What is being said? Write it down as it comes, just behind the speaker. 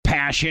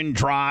Passion,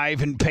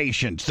 drive, and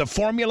patience. The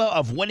formula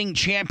of winning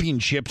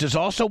championships is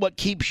also what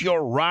keeps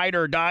your ride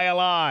or die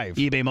alive.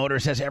 eBay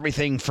Motors has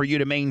everything for you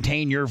to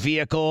maintain your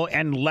vehicle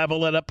and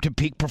level it up to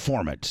peak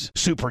performance.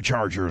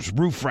 Superchargers,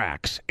 roof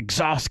racks,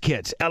 exhaust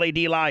kits, LED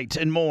lights,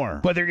 and more.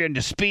 Whether you're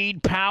into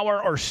speed,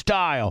 power, or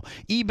style,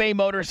 eBay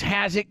Motors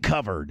has it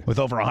covered. With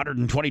over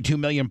 122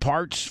 million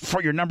parts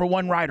for your number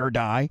one ride or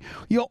die,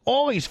 you'll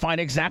always find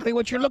exactly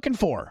what you're looking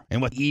for.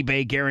 And with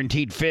eBay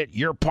Guaranteed Fit,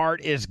 your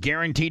part is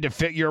guaranteed to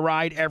fit your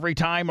ride every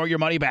time or your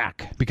money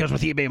back. Because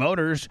with eBay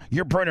Motors,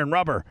 you're burning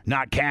rubber,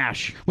 not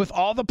cash. With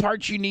all the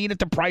parts you need at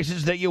the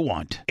prices that you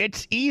want.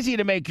 It's easy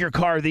to make your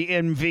car the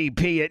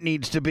MVP it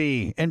needs to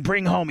be and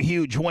bring home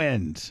huge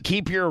wins.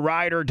 Keep your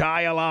ride or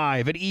die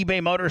alive at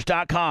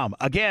ebaymotors.com.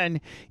 Again,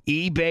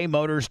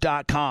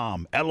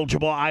 ebaymotors.com.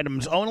 Eligible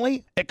items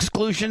only.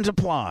 Exclusions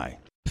apply.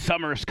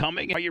 Summer's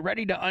coming. Are you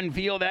ready to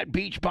unveil that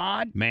beach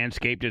bod?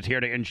 Manscaped is here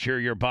to ensure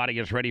your body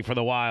is ready for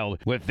the wild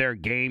with their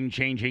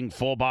game-changing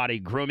full-body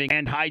grooming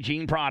and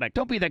hygiene product.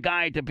 Don't be the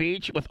guy at the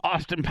beach with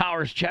Austin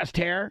Powers chest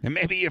hair, and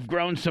maybe you've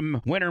grown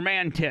some winter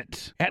man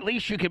tits. At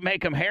least you can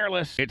make them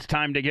hairless. It's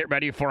time to get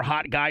ready for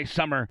hot guy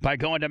summer by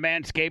going to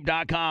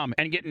manscaped.com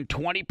and getting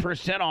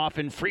 20% off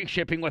and free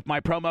shipping with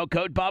my promo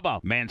code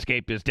BUBBA.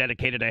 Manscaped is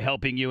dedicated to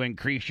helping you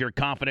increase your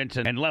confidence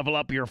and level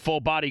up your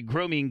full-body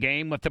grooming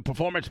game with the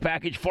Performance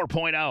Package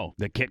 4.0.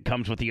 The kit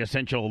comes with the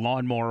essential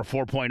Lawnmower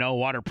 4.0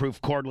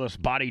 waterproof cordless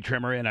body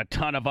trimmer and a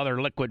ton of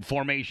other liquid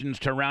formations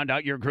to round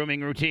out your grooming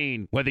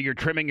routine. Whether you're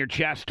trimming your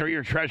chest or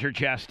your treasure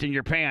chest in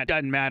your pant,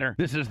 doesn't matter.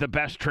 This is the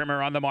best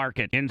trimmer on the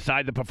market.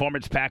 Inside the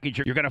Performance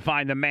Package, you're going to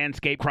find the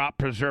Manscaped Crop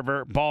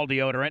Preserver Ball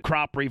Deodorant,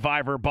 Crop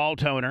Reviver Ball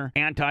Toner,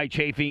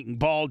 Anti-Chafing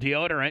Ball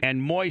Deodorant,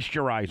 and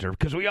Moisturizer.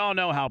 Because we all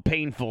know how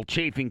painful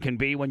chafing can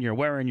be when you're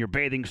wearing your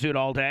bathing suit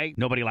all day.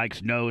 Nobody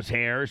likes nose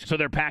hairs, so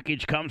their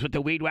package comes with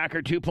the Weed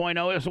Whacker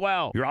 2.0 as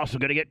well. You're also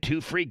going to get 2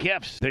 free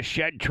gifts. The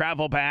Shed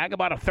Travel Bag,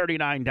 about a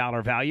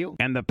 $39 value,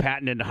 and the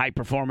patented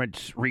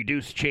high-performance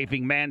reduced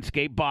chafing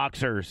Manscaped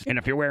Boxers. And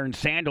if you're wearing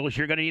sandals,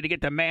 you're going to need to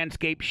get the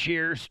Manscaped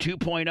Shears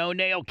 2.0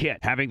 Nail Kit.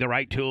 Having the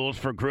right tools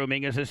for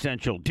grooming is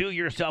essential. Do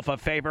yourself a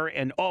favor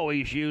and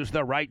always use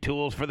the right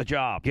tools for the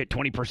job. Get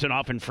 20%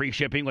 off and free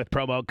shipping with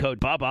promo code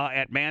BUBBA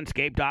at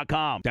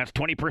manscaped.com. That's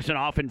 20%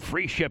 off and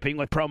free shipping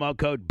with promo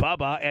code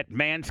BUBBA at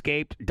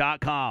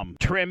manscaped.com.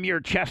 Trim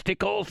your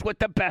chesticles with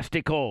the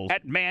besticles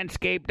at manscaped.com.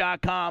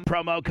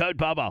 Promo code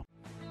BUBBA.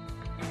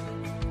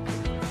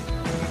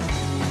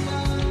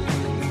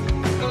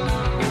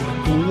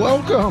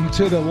 Welcome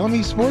to the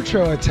Lummy Sports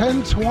Show at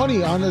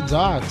 10:20 on the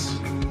dot.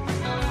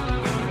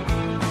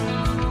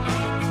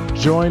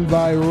 Joined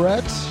by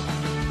Rhett,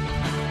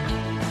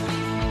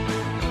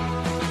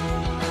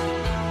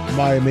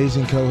 my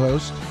amazing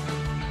co-host.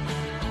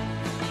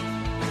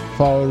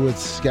 Followed with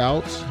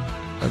Scout.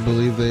 I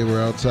believe they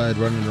were outside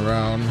running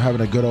around,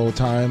 having a good old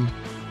time.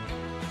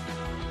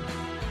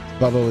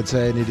 Bubba would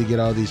say I need to get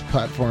all these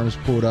platforms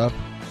pulled up.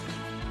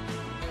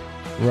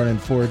 Running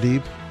 4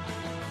 deep.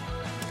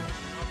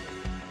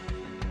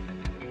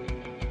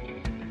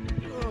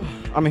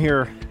 I'm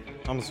here.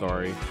 I'm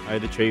sorry. I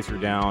had to chase her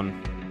down.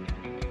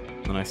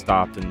 Then I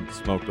stopped and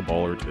smoked a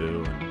bowl or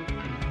two.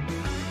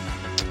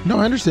 No,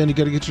 I understand. You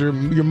got to get your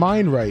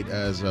mind right,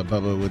 as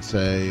Bubba would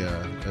say.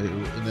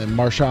 And then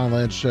Marshawn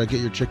Lynch,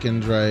 get your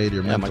chickens right,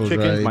 your mentals my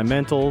chickens, right.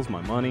 my mentals,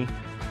 my money.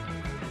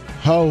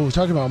 Oh,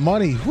 talking about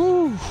money.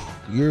 Whoo!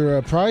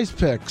 Your prize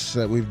picks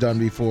that we've done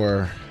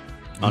before.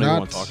 I don't even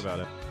want to talk about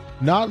it.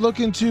 Not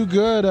looking too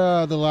good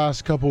the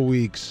last couple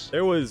weeks.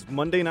 There was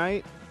Monday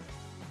night.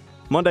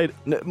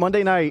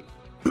 Monday night,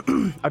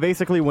 I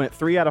basically went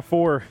 3 out of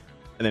 4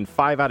 and then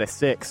 5 out of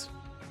 6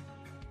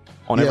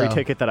 on every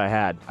ticket that I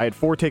had. I had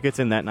 4 tickets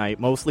in that night,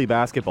 mostly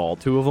basketball.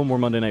 2 of them were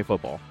Monday Night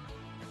Football.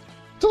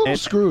 It's a little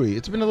screwy.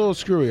 It's been a little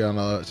screwy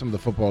on some of the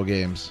football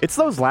games. It's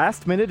those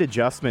last-minute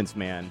adjustments,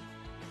 man.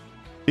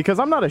 Because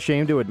I'm not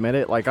ashamed to admit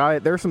it. Like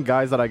there's some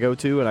guys that I go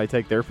to and I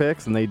take their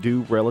picks and they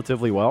do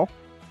relatively well.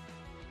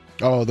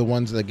 Oh, the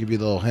ones that give you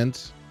little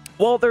hints?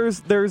 Well, there's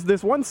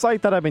this one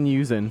site that I've been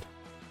using.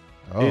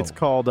 Oh. It's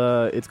called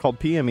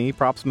PME,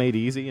 Props Made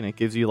Easy, and it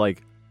gives you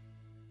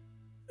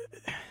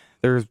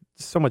there's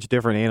so much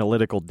different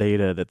analytical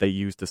data that they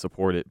use to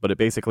support it, but it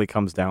basically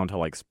comes down to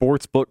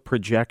sportsbook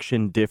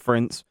projection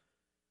difference.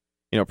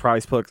 You know,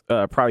 Prize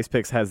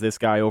Picks has this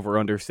guy over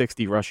under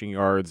 60 rushing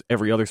yards.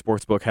 Every other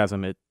sportsbook has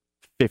him at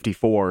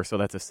 54, so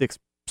that's a 6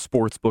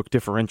 sportsbook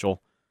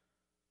differential.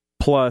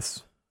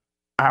 Plus,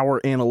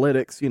 our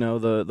analytics,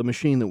 the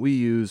machine that we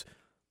use,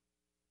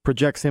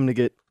 projects him to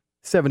get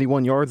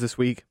 71 yards this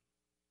week.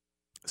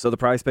 So the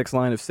Prize Picks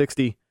line of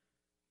 60,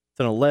 it's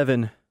an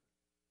 11,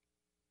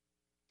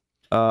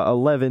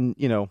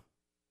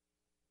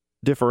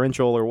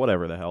 differential or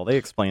whatever the hell. They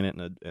explain it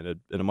in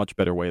a much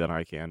better way than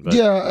I can. But.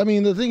 Yeah, I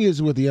mean, the thing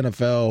is with the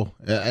NFL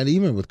and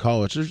even with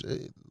college, there's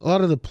a lot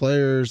of the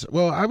players,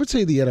 well, I would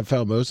say the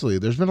NFL mostly,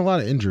 there's been a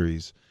lot of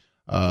injuries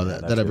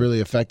that have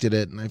really affected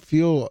it. And I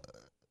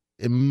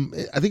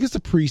think it's the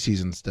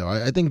preseason still.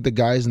 I think the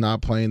guys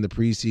not playing the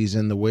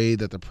preseason, the way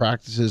that the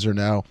practices are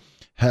now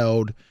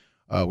held,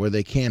 where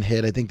they can't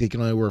hit. I think they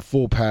can only wear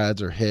full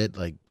pads or hit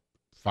like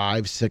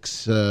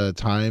 5-6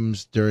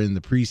 times during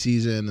the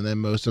preseason, and then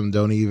most of them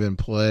don't even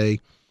play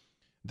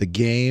the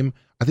game.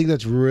 I think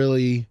that's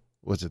really,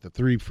 the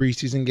 3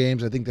 preseason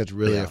games? I think that's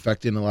really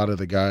affecting a lot of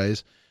the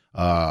guys.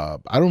 I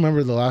don't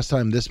remember the last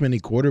time this many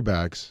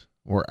quarterbacks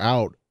were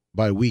out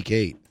by week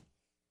 8.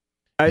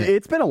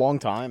 It's been a long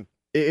time.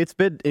 It's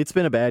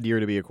been a bad year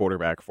to be a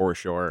quarterback for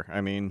sure.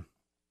 I mean,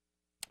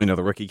 the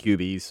rookie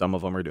QBs, some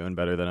of them are doing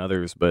better than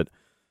others, but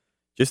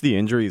just the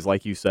injuries,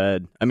 like you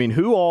said. I mean,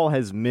 who all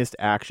has missed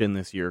action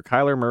this year?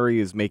 Kyler Murray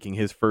is making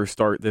his first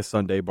start this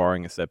Sunday,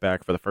 barring a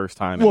setback for the first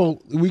time.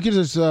 Well, we could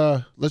just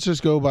let's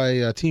just go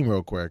by team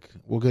real quick.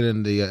 We'll get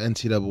into the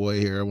NCAA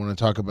here. I want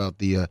to talk about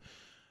the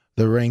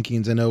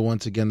rankings. I know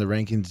once again the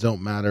rankings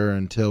don't matter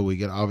until we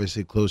get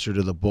obviously closer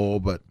to the bowl,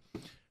 but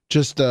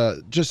just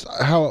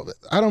how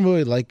I don't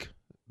really like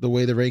the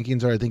way the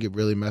rankings are. I think it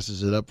really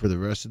messes it up for the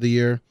rest of the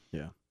year.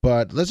 Yeah.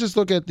 But let's just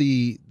look at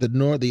the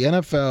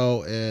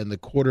NFL and the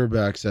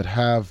quarterbacks that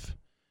have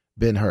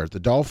been hurt. The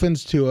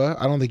Dolphins, Tua,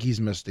 I don't think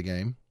he's missed a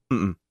game.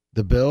 Mm-mm.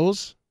 The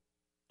Bills,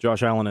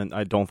 Josh Allen,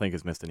 I don't think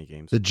has missed any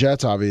games. The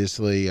Jets,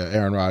 obviously,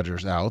 Aaron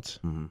Rodgers out.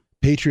 Mm-hmm.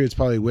 Patriots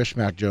probably wish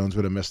Mac Jones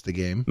would have missed the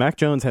game. Mac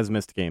Jones has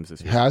missed games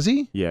this year. Has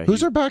he? Yeah.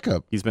 Who's their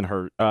backup? He's been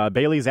hurt.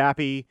 Bailey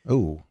Zappi,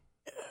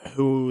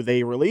 who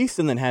they released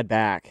and then had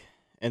back.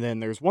 And then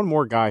there's one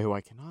more guy who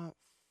I cannot.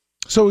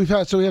 So we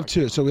have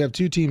two. So we have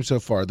 2 teams so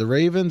far. The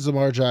Ravens,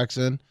 Lamar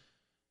Jackson.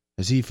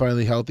 Is he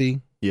finally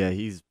healthy? Yeah,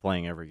 he's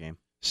playing every game.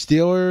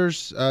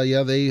 Steelers,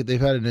 they've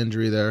had an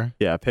injury there.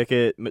 Yeah,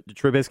 Pickett,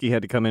 Trubisky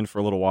had to come in for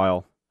a little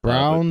while.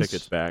 Browns, but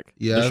Pickett's back.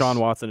 Yes. Deshaun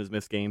Watson has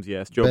missed games,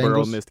 yes. Joe Bengals,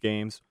 Burrow missed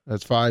games.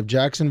 That's 5.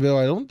 Jacksonville,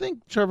 I don't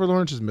think Trevor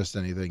Lawrence has missed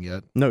anything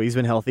yet. No, he's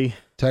been healthy.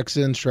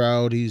 Texans,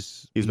 Stroud,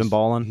 he's been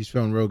balling. He's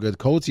feeling real good.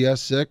 Colts,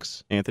 yes,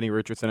 6. Anthony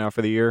Richardson out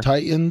for the year.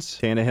 Titans.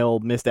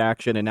 Tannehill missed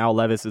action, and now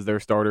Levis is their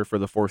starter for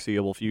the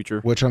foreseeable future.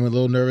 Which I'm a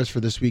little nervous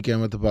for this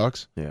weekend with the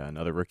Bucs. Yeah,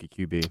 another rookie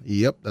QB.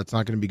 Yep, that's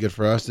not going to be good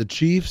for us. The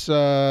Chiefs,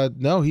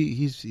 no,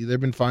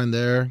 they've been fine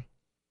there.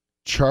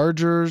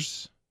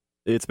 Chargers.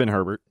 It's been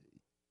Herbert.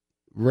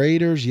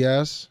 Raiders,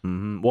 yes.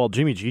 Mm-hmm. Well,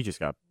 Jimmy G just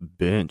got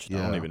benched. Yeah.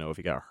 I don't even know if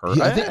he got hurt.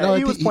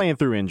 He was playing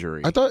through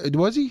injury.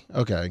 Was he?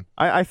 Okay.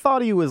 I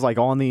thought he was like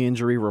on the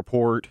injury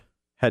report.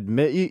 You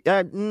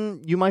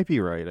might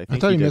be right. I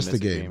thought he missed a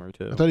game or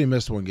 2. I thought he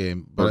missed one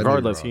game. But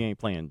regardless, he ain't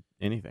playing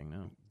anything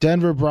now.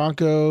 Denver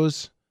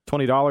Broncos.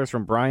 $20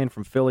 from Brian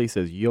from Philly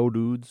says, "Yo,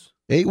 dudes."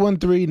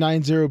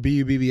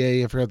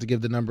 813-90-BUBBA. I forgot to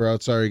give the number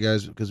out. Sorry,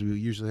 guys, because we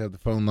usually have the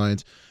phone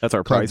lines. That's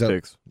our prize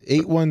picks.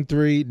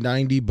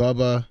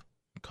 813-90-BUBBA.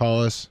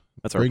 Call us.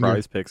 That's our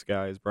prize picks,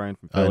 guys. Brian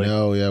from Philly. I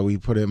know. Yeah, we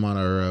put him on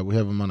our. We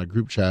have him on a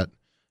group chat.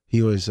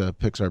 He always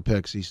picks our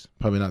picks. He's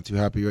probably not too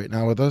happy right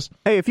now with us.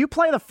 Hey, if you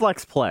play the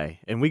flex play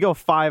and we go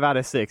 5 out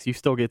of 6, you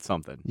still get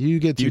something. You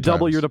get 2 You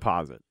double your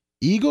deposit.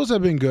 Eagles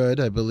have been good.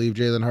 I believe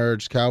Jalen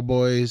Hurts.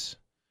 Cowboys,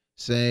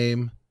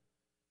 same.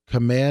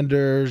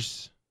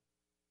 Commanders.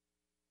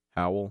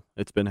 Howell.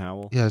 It's been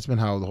Howell. Yeah, it's been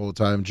Howell the whole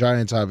time.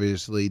 Giants,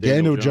 obviously.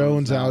 Daniel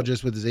Jones out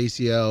just with his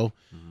ACL.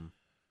 Mm-hmm.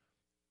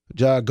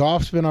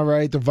 Goff's been all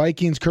right. The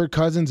Vikings, Kirk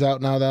Cousins out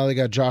now. Now they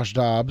got Josh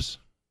Dobbs.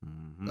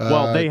 Mm-hmm.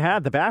 Well, they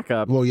had the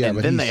backup. Well, yeah, and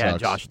but then they had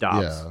Josh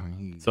Dobbs.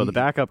 Yeah, so the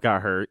backup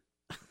got hurt.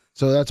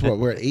 So that's what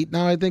we're at 8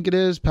 now. I think it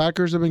is.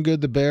 Packers have been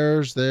good. The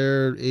Bears,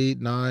 they're 8,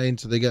 9.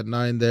 So they got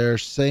 9 there.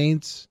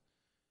 Saints.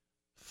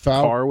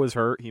 Carr was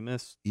hurt. He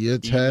missed. Yeah,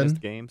 10 he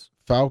missed games.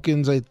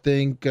 Falcons, I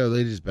think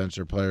they just benched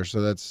their players,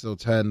 so that's still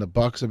 10. The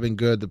Bucks have been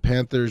good. The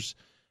Panthers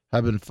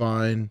have been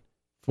fine.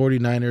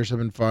 49ers have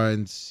been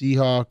fine.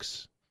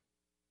 Seahawks.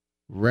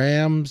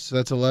 Rams,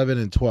 that's 11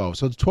 and 12.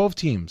 So it's 12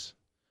 teams.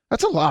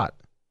 That's a lot.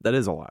 That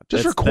is a lot.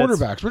 Just for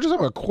quarterbacks. We're just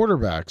talking about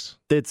quarterbacks.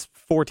 It's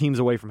 4 teams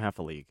away from half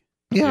the league.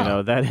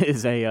 Yeah. That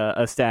is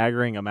a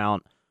staggering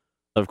amount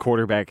of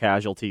quarterback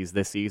casualties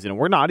this season. And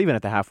we're not even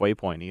at the halfway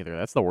point either.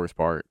 That's the worst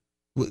part.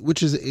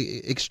 Which is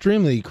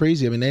extremely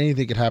crazy. I mean,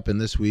 anything could happen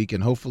this week.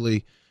 And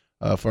hopefully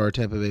for our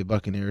Tampa Bay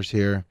Buccaneers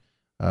here,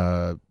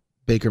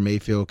 Baker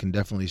Mayfield can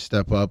definitely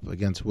step up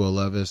against Will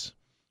Levis.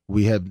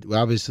 We had,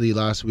 obviously,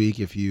 last week,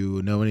 if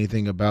you know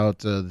anything about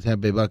the Tampa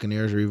Bay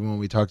Buccaneers, or even when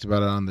we talked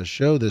about it on the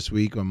show this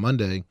week on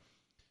Monday,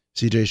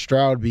 C.J.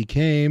 Stroud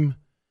became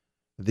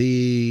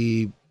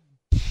the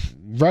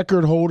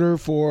record holder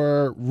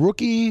for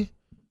rookie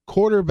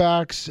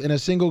quarterbacks in a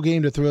single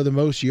game to throw the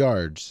most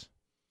yards.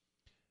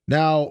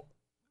 Now,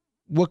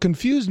 what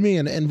confused me,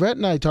 and Rhett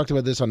and I talked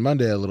about this on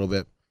Monday a little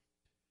bit,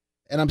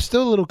 and I'm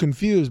still a little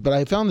confused, but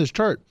I found this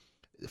chart.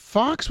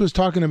 Fox was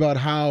talking about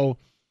how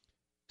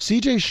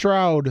C.J.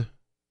 Stroud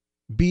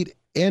beat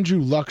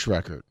Andrew Luck's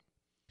record,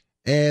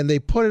 and they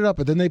put it up,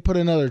 but then they put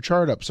another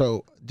chart up.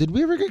 So did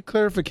we ever get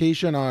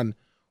clarification on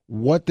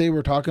what they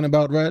were talking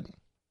about, Rhett?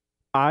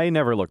 I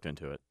never looked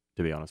into it,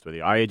 to be honest with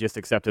you. I just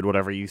accepted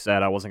whatever you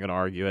said. I wasn't going to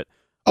argue it.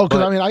 Oh,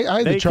 because I mean, I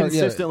had the chart. They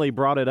consistently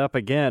brought it up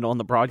again on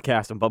the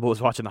broadcast, and Bubba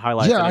was watching the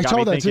highlights. Yeah, I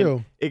saw that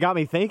too. It got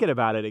me thinking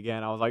about it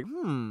again. I was like,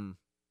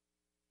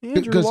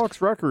 Andrew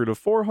Luck's record of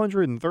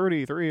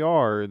 433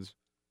 yards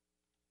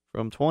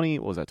from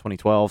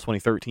 2012,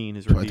 2013,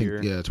 his rookie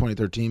year. Yeah,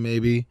 2013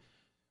 maybe.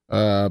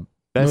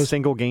 Best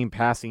single game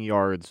passing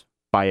yards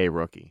by a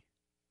rookie.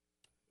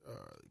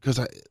 Because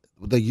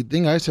the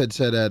thing I said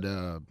at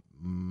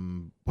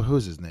what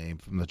was his name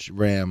from the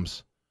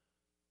Rams,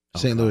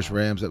 St. Louis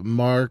Rams?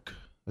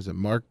 Was it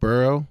Mark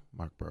Burrow?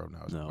 Mark Burrow, no.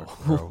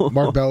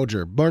 Mark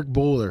Belger, Mark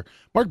Bowler,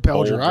 Mark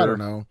Belger. I don't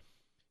know.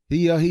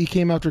 He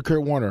came after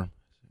Kurt Warner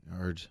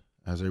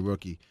as a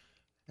rookie,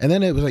 and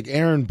then it was like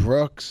Aaron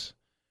Brooks.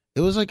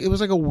 It was like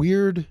a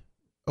weird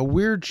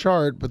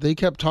chart, but they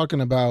kept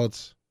talking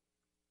about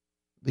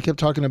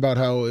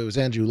how it was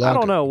Andrew Luck. I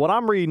don't know. What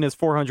I'm reading is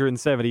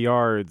 470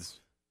 yards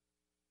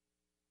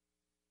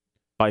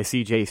by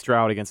C.J.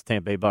 Stroud against the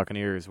Tampa Bay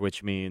Buccaneers,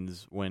 which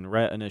means when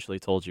Rhett initially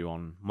told you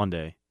on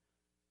Monday,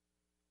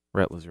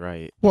 Rhett was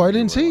right. Well, I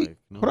didn't say. Like,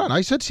 no. Hold on, I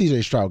said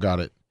C.J. Stroud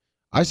got it.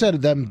 I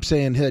said them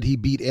saying that he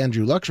beat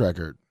Andrew Luck's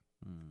record.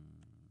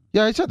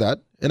 Yeah, I said that,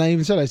 and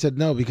I said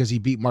no because he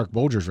beat Mark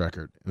Bolger's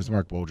record. It was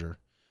Mark Bolger.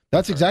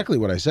 That's exactly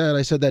what I said.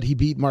 I said that he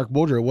beat Mark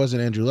Bolger. It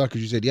wasn't Andrew Luck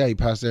because you said he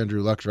passed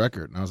Andrew Luck's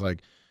record, and I was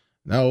like,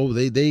 no.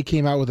 They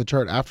came out with a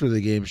chart after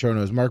the game showing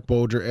it was Mark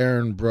Bolger,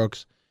 Aaron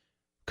Brooks,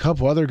 a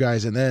couple other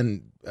guys, and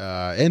then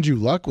Andrew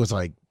Luck was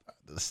like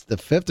the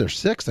fifth or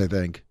sixth, I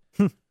think,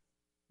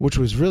 which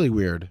was really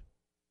weird.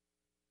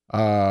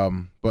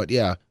 But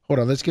yeah, hold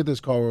on. Let's get this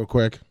call real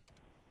quick.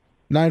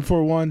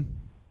 941.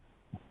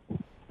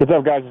 What's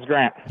up, guys? It's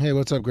Grant. Hey,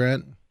 what's up,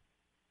 Grant?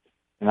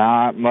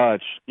 Not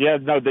much. Yeah,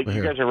 no,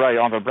 you guys are right.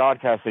 On the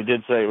broadcast, they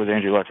did say it was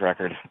Andrew Luck's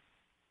record.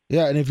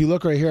 Yeah, and if you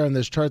look right here on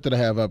this chart that I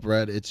have up,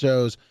 Red, it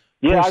shows.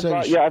 Yeah, I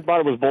thought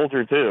it was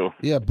Bolger too.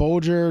 Yeah,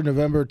 Bolger,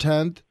 November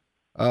 10th.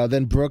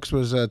 Then Brooks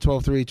was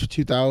 12-3,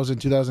 2000,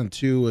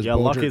 2002 was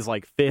Bolger. Luck is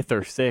like fifth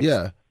or sixth.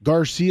 Yeah,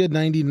 Garcia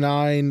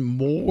 99,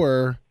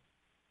 Moore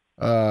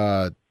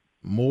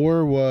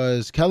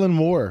was Kellen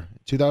Moore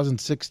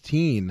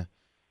 2016.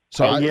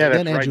 So that's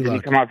then right. Andrew Did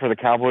Luck. he come out for the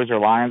Cowboys or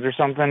Lions or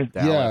something?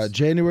 Yeah, Dallas.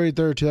 January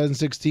 3rd,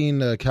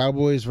 2016,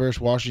 Cowboys versus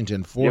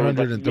Washington,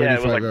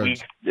 435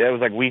 yards. Yeah, it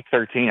was like week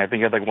 13. I think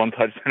he had like one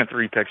touchdown and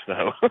 3 picks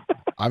though.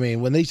 I mean,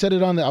 when they said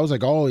it on I was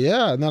like, oh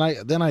yeah, and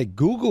then I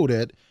Googled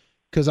it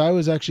because I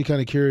was actually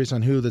kind of curious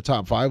on who the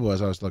top 5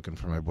 was. I was looking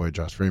for my boy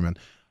Josh Freeman.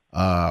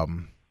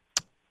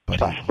 But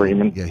Josh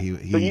Freeman. Yeah,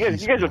 But you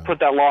guys would put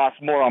that loss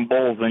more on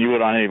Bowles than you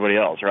would on anybody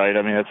else, right?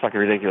 I mean, that's fucking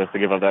ridiculous to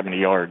give up that many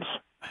yards.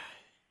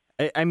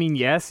 I mean,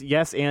 yes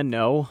and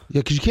no.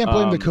 Yeah, because you can't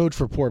blame the coach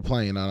for poor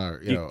playing on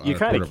our, you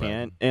kind of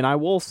can't. And I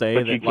will say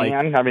but that, you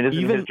can. I mean,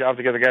 isn't his job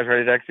to get the guys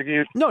ready to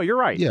execute? No, you're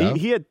right. Yeah.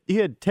 He had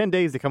 10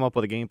 days to come up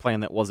with a game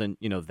plan that wasn't,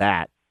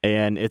 that.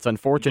 And it's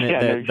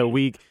unfortunate that the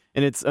week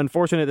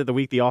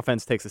the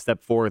offense takes a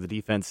step forward, the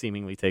defense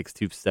seemingly takes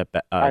 2 steps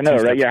back. I know,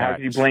 right? Yeah, how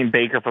can you blame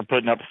Baker for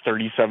putting up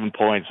 37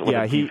 points with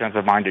a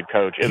defensive-minded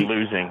coach and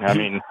losing? I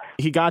mean,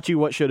 he got you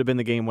what should have been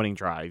the game-winning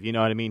drive. You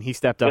know what I mean? He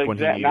stepped up when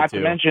he needed to. Not to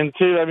mention,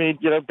 too, I mean,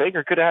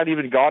 Baker could have had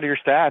even gaudier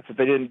stats if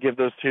they didn't give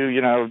those 2,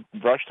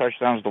 rush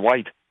touchdowns to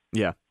White.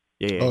 Yeah.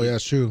 Oh, yeah,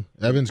 it's true.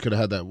 Evans could have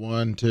had that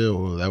 1, too.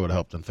 Ooh, that would have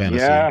helped in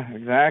fantasy. Yeah,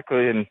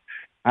 exactly. And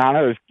I don't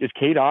know, is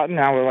Kate Otten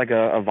now like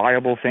a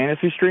viable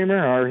fantasy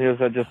streamer, or is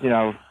that just,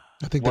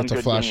 I think that's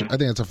a flash. game? I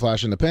think that's a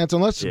flash in the pants,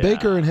 unless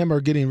Baker and him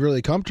are getting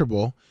really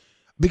comfortable.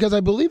 Because I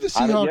believe the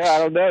Seahawks. I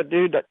don't know,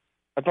 dude.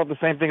 I thought the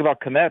same thing about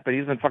Kmet, but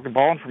he's been fucking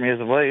balling for me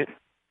as of late.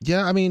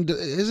 Yeah, I mean,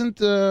 isn't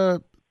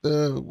the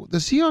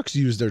Seahawks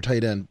used their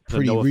tight end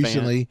pretty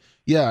recently?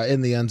 Yeah,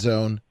 in the end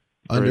zone.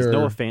 There's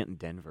Noah Fant in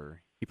Denver.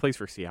 He plays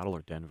for Seattle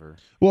or Denver.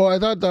 Well, I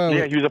thought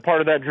he was a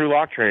part of that Drew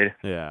Lock trade.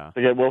 Yeah,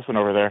 to get Wilson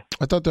over there.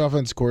 I thought the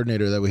offense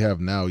coordinator that we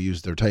have now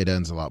used their tight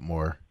ends a lot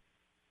more,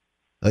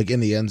 like in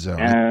the end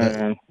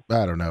zone.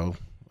 I don't know.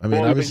 I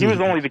mean, obviously he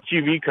was only the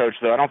QB coach,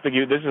 though. I don't think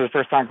this is the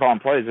first time calling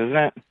plays, isn't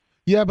it?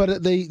 Yeah,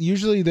 but they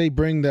usually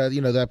bring that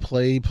that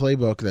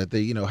playbook that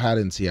they had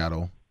in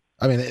Seattle.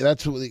 I mean,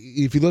 that's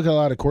if you look at a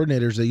lot of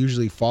coordinators, they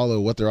usually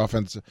follow what their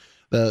offense.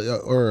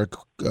 Or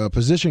a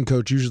position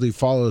coach usually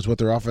follows what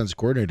their offense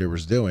coordinator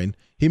was doing.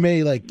 He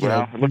may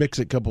mix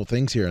a couple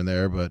things here and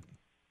there, but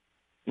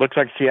looks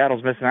like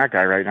Seattle's missing that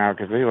guy right now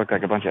because they look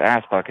like a bunch of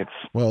ass buckets.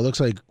 Well, it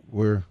looks like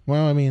we're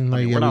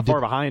not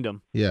far behind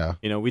them. Yeah,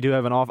 we do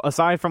have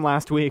aside from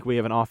last week, we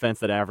have an offense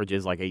that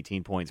averages like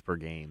 18 points per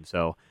game.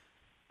 So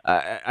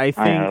I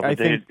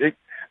think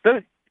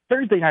the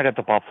Thursday night at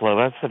the Buffalo,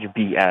 that's such a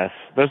BS.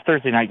 Those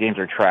Thursday night games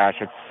are trash.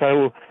 It's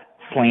so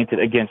slanted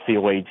against the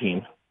away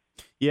team.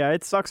 Yeah,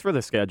 it sucks for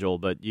the schedule,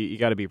 but you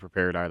got to be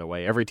prepared either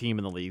way. Every team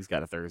in the league's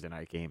got a Thursday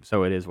night game,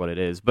 so it is what it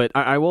is. But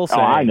I will say...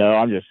 Oh, I know.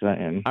 I'm just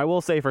saying. I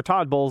will say for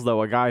Todd Bowles,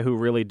 though, a guy who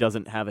really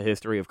doesn't have a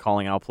history of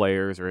calling out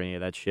players or any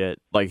of that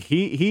shit, like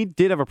he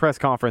did have a press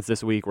conference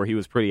this week where he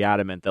was pretty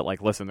adamant that,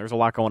 like, listen, there's a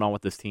lot going on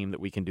with this team that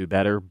we can do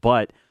better,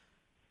 but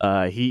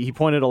he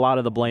pointed a lot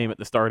of the blame at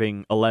the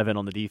starting 11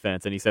 on the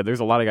defense, and he said there's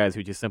a lot of guys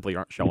who just simply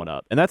aren't showing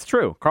up. And that's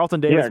true. Carlton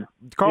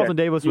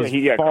Davis was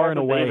far and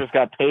away... Davis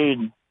got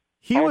paid...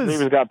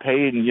 Davis got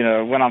paid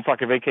and, went on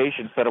fucking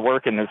vacation instead of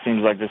working, it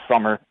seems like, this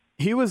summer.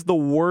 He was the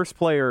worst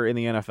player in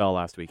the NFL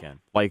last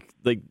weekend. By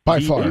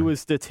far. He was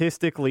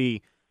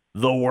statistically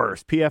the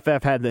worst.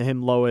 PFF had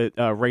him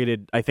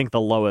rated, I think,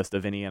 the lowest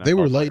of any NFL They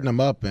were player. lighting him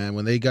up, man,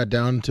 when they got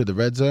down to the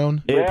red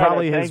zone. It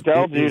probably Tank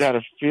Dell dude had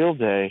a field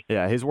day.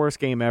 Yeah, his worst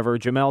game ever.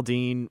 Jamel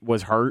Dean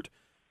was hurt,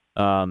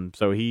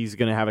 so he's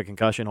going to have a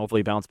concussion,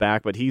 hopefully bounce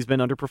back, but he's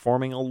been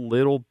underperforming a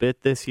little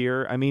bit this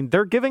year. I mean,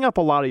 they're giving up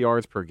a lot of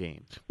yards per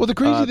game. Well, the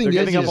crazy thing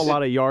they're is... giving up a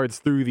lot of yards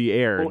through the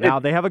air. Well, now,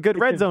 they have a good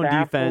red zone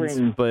baffling.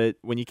 defense, but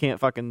when you can't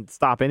fucking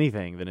stop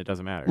anything, then it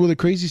doesn't matter. Well, the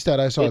crazy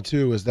stat I saw,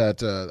 too, was that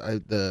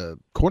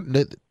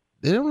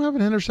they don't have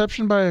an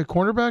interception by a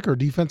cornerback or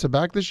defensive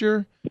back this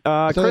year?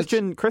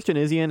 Christian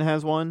Izien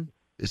has one.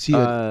 Is he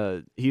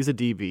he's a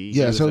DB.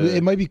 Yeah, so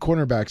it might be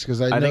cornerbacks because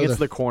I think know it's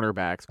the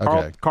cornerbacks.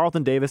 Okay.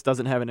 Carlton Davis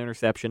doesn't have an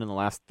interception in the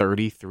last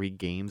 33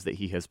 games that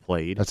he has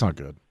played. That's not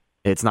good.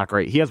 It's not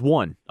great. He has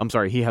one. I'm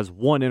sorry. He has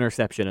one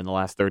interception in the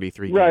last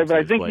 33 games. Right, but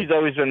I think played. he's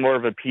always been more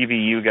of a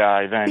PVU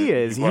guy than He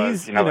is.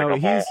 was, He's like a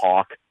ball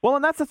hawk. Well,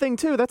 and that's the thing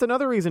too. That's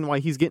another reason why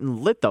he's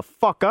getting lit the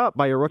fuck up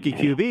by a rookie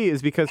QB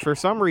is because for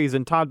some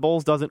reason Todd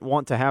Bowles doesn't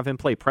want to have him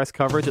play press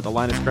coverage at the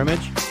line of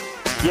scrimmage.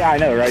 Yeah, I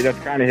know, right? That's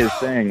kind of his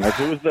thing. Like,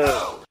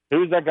 who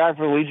was that guy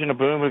for the Legion of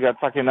Boom who got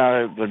fucking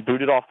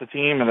booted off the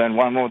team and then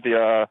won with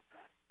the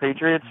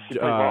Patriots? He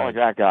played ball like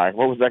that guy.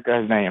 What was that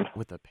guy's name?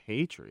 With the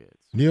Patriots.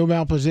 Neil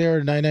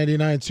Malpazier,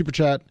 $9.99 super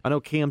chat. I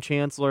know Cam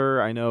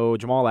Chancellor. I know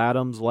Jamal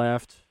Adams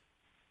left.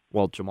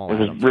 Well, Jamal It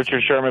was Adams.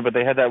 Richard Sherman, but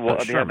they had that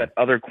Sherman. that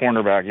other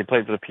cornerback. He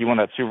played for the P1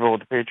 that Super Bowl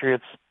with the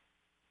Patriots.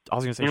 I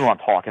was going to say You know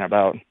what I'm talking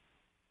about.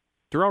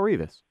 Darrell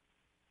Revis.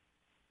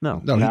 No.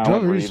 No, he No,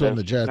 drove Revis. Reese on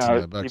the Jets No,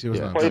 and the Bucks. He was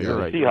He not played together.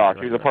 for Right, the you're Seahawks. right,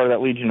 He was a right. part of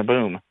that Legion of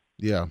Boom.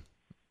 Yeah.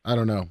 I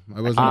don't know.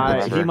 I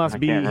wasn't. He must I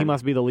be. can't He remember.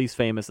 must be the least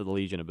famous of the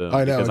Legion of Boom.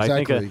 I know, because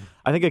exactly.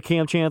 I think of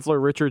Cam Chancellor,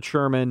 Richard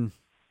Sherman,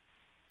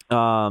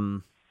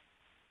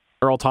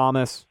 Earl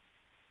Thomas,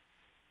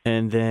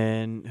 and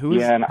then who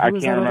is? Yeah, and who I is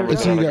can't that remember other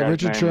Let's see, guy? you got guy's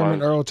Richard name Sherman,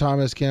 was. Earl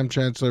Thomas, Cam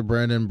Chancellor,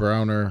 Brandon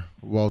Browner,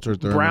 Walter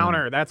Thurman.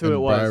 Browner, that's who and it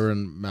was.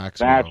 Byron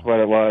Maxwell. That's what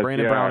it was.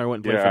 Brandon yeah. Browner went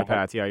and played yeah. for the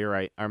Pats. Yeah, you're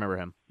right. I remember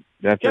him.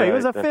 That's Yeah, right. he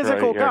was a That's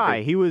physical right. Yeah,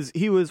 guy.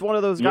 He was one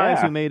of those guys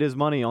Yeah. who made his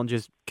money on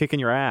just kicking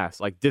your ass,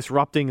 like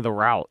disrupting the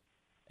route.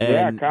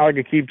 Yeah, And kind of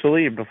like Aqib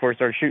Talib before he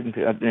started shooting,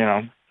 his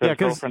Yeah, 'cause-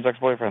 girlfriend's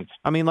ex-boyfriends.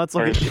 I mean, let's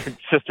Or look his at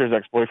sister's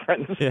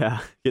ex-boyfriends. yeah,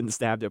 getting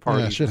stabbed at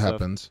parties. Yeah, shit and stuff.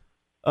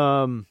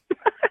 happens.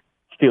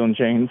 Stealing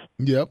chains.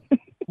 Yep.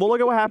 Well, look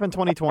at what happened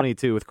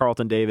 2022 with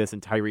Carlton Davis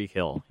and Tyreek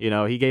Hill. You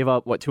know, he gave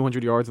up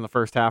 200 yards in the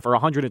first half, or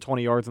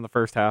 120 yards in the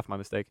first half. My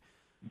mistake.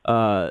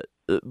 But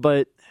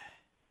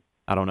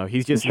I don't know.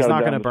 He's Shut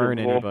not going down to the burn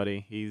Super Bowl.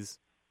 anybody.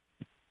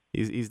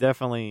 He's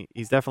definitely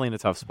in a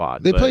tough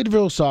spot. They but- played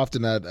real soft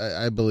in that,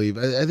 I believe.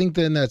 I think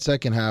that in that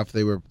second half,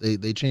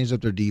 they changed up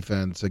their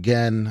defense.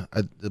 Again,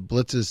 the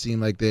blitzes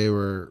seemed like they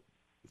were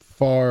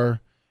far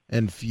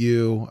and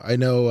few. I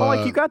know.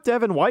 like you got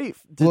Devin White.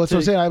 Well, that's what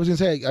I'm saying. I was going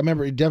to say, I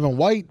remember Devin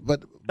White,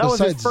 but That was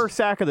besides, his first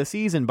sack of the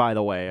season, by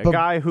the way. A But-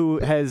 guy who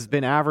has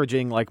been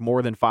averaging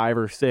more than 5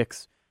 or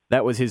 6.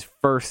 That was his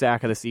first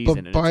sack of the season,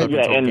 and it by- took Yeah,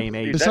 until and game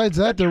 8. Besides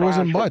that, there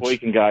wasn't much.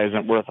 Boykin guy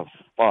isn't worth a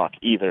fuck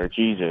either.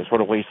 Jesus, what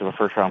a waste of a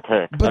first-round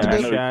pick. But- I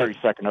know but- he's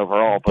 32nd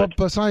overall, but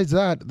besides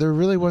that, there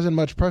really wasn't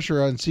much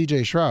pressure on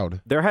C.J.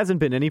 Stroud. There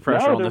hasn't been any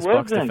pressure No, on this there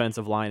Bucs wasn't.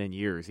 defensive line in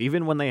years.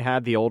 Even when they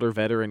had the older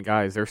veteran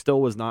guys, there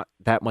still was not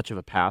that much of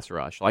a pass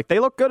rush. Like, they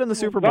look good in the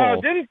Super Bowl.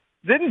 No,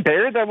 didn't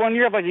Baird that one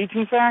year have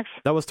 18 sacks?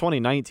 That was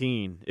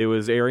 2019. It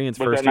was Arians'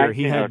 Was first that year.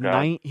 He 19? had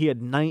Okay. he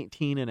had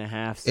 19 and a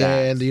half sacks.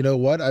 And you know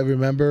what? I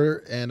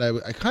remember, and I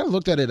kind of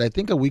looked at it, I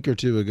think a week or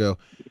two ago,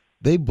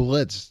 they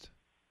blitzed.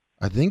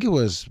 I think it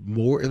was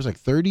more, it was like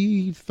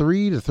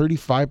 33 to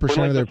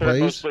 35% of their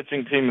plays.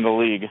 Blitzing team in the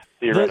league,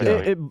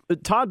 theoretically.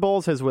 Todd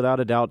Bowles has without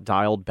a doubt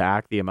dialed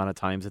back the amount of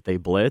times that they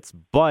blitz,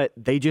 but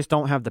they just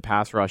don't have the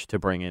pass rush to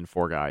bring in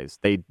 4 guys.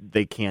 They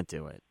can't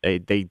do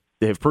it. They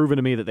have proven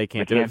to me that they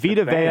can't do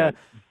it.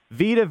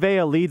 Vita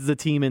Vea leads the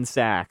team in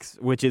sacks,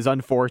 which is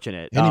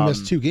unfortunate. And he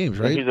missed 2 games,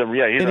 right? He's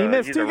he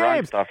missed 2 run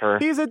games. stuffer.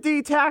 He's a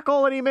D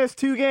tackle, and he missed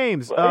 2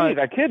 games. Hey,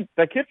 that kid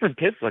from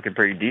Pitt's looking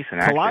pretty decent.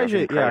 Actually, I'll give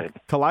him credit.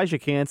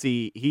 Kalijah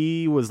Cansey,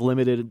 he was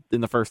limited in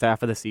the first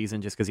half of the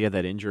season just because he had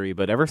that injury.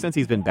 But ever since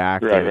he's been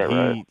back,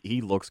 Right. he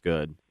looks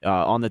good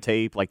on the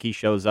tape. Like, he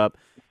shows up.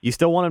 You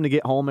still want him to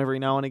get home every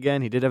now and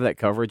again. He did have that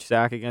coverage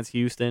sack against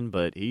Houston,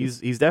 but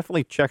he's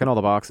definitely checking all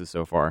the boxes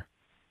so far.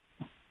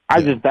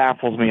 It just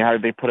baffles me how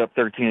they put up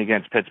 13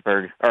 against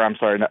Pittsburgh, or I'm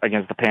sorry,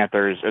 against the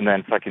Panthers, and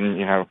then fucking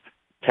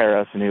tear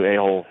us a new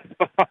a-hole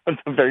the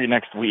very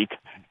next week.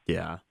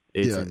 Yeah,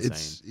 it's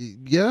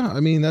insane.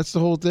 I mean, that's the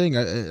whole thing.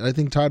 I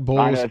think Todd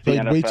Bowles that's played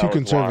the way NFL too as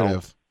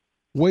conservative.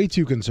 Way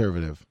too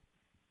conservative.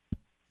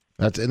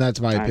 That's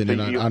my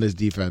opinion on his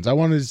defense. I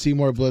wanted to see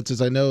more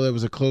blitzes. I know it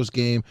was a close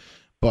game,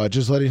 but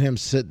just letting him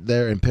sit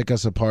there and pick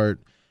us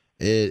apart,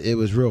 it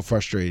was real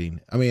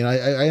frustrating. I mean,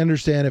 I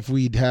understand if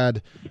we'd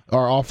had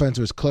our offense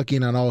was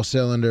clicking on all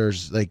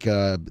cylinders, like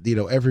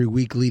every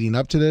week leading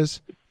up to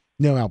this.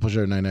 No,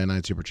 Alpager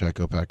 999 super chat,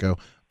 go Pack go.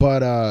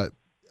 But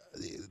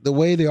the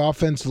way the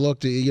offense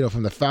looked,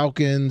 from the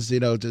Falcons,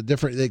 to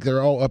different,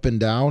 they're all up and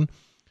down.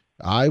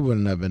 I would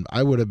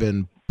have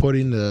been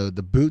putting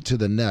the boot to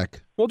the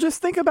neck. Well,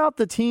 just think about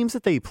the teams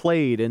that they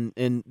played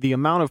and the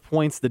amount of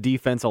points the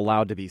defense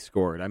allowed to be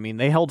scored. I mean,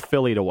 they held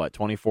Philly to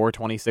 24,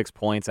 26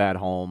 points at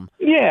home.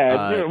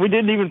 Yeah, we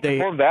didn't even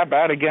perform that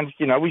bad against,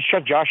 we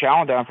shut Josh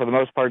Allen down for the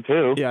most part,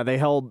 too. Yeah, they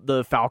held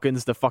the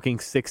Falcons to fucking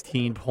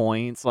 16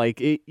 points.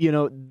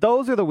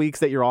 Those are the weeks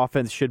that your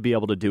offense should be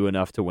able to do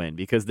enough to win,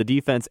 because the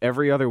defense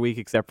every other week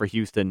except for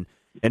Houston,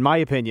 in my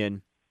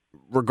opinion,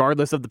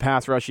 regardless of the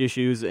pass rush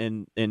issues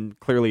and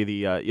clearly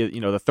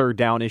the third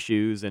down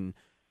issues and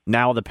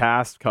now the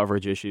pass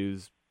coverage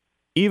issues,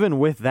 even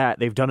with that,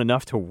 they've done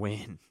enough to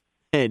win.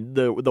 And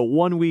the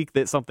 1 week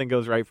that something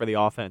goes right for the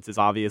offense is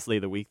obviously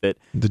the week that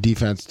the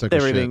defense took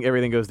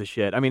everything goes to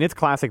shit. I mean, it's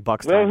classic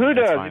Bucs Well, time. who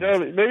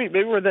does?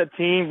 Maybe we're that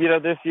team,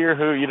 this year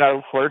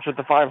who, flirts with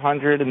the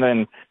 500 and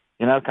then,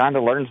 kind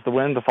of learns to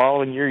win the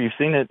following year. You've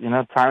seen it,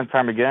 time and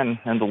time again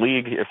in the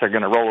league if they're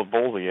going to roll with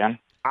Bulls again.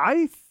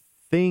 I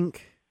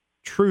think...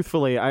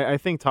 Truthfully, I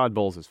think Todd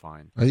Bowles is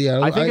fine. Yeah,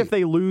 I think if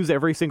they lose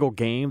every single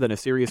game, then a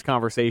serious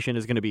conversation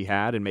is going to be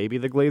had, and maybe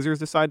the Glazers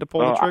decide to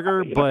pull the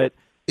trigger. But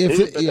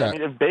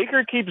if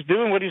Baker keeps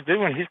doing what he's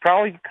doing, he's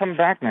probably coming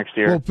back next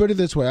year. Well, put it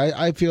this way: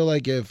 I feel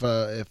like if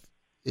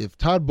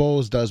Todd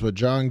Bowles does what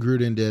John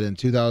Gruden did in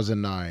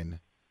 2009,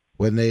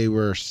 when they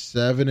were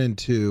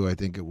 7-2, I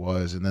think it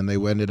was, and then they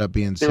ended up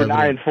being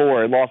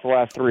 9-4, lost the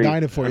last 3.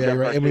 9-4, yeah, you're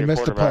right. And we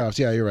missed the playoffs.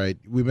 Yeah, you're right.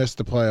 We missed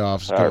the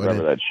playoffs. I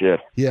remember that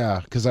shit. Yeah,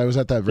 because I was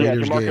at that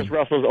Raiders game. Marcus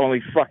Russell's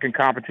only fucking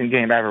competent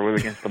game ever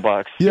was against the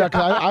Bucs. Yeah,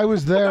 because I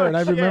was there, and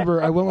I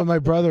remember I went with my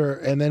brother,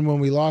 and then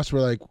when we lost, we're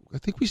like, I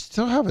think we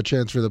still have a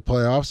chance for the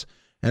playoffs.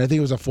 And I think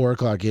it was a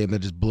 4:00 game that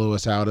just blew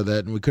us out of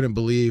it, and we couldn't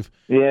believe.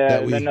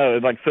 Yeah,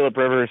 Phillip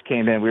Rivers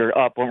came in. We were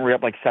up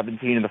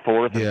 17 in the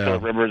fourth, and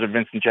Phillip Rivers and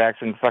Vincent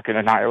Jackson fucking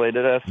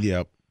annihilated us.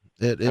 Yep.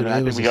 I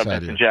think we got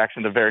Vincent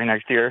Jackson the very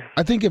next year.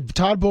 I think if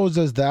Todd Bowles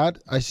does that,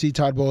 I see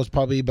Todd Bowles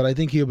probably, but I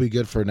think he'll be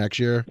good for next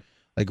year.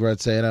 Like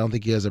Red's saying, I don't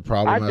think he has a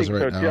problem as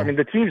right now. Too. I mean,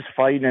 the team's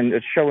fighting and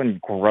it's showing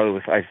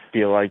growth. I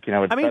feel like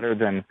it's better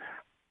than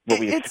what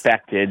we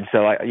expected.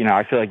 So I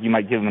feel like you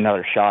might give him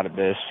another shot at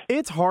this.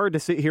 It's hard to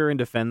sit here and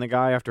defend the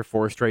guy after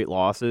 4 straight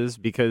losses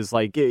because,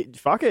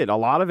 a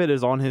lot of it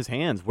is on his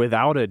hands,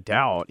 without a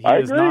doubt.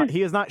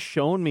 He has not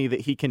shown me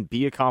that he can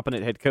be a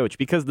competent head coach,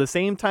 because the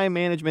same time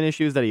management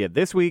issues that he had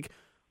this week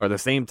are the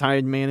same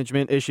time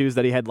management issues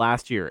that he had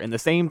last year, and the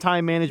same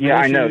time management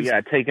issues. Yeah, I know.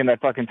 Yeah, taking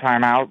that fucking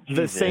time out.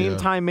 The same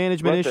time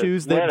management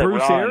issues that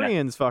Bruce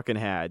Arians fucking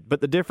had. But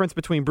the difference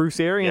between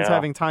Bruce Arians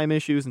having time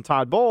issues and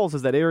Todd Bowles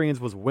is that Arians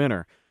was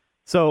winner.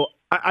 So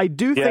I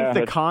do think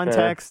the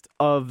context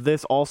of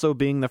this also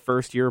being the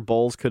first year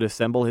Bowles could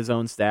assemble his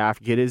own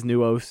staff, get his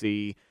new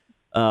OC,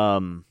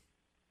 and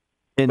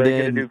then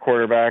get a new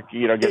quarterback,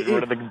 get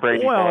rid of the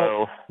Brady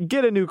flow.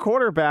 Get a new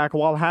quarterback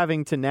while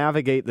having to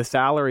navigate the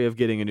salary of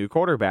getting a new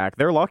quarterback.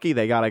 They're lucky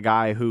they got a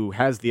guy who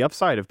has the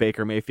upside of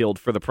Baker Mayfield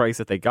for the price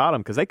that they got him,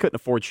 because they couldn't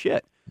afford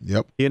shit.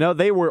 Yep.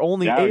 They were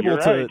only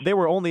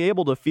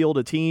able to field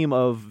a team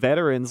of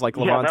veterans like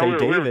Levante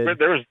David.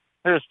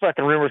 There's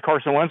fucking rumors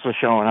Carson Wentz was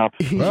showing up.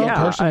 Well,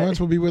 Carson Wentz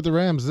will be with the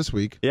Rams this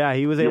week. Yeah,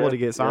 he was able to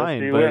get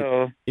signed.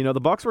 But, the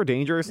Bucs were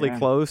dangerously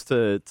close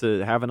to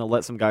having to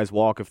let some guys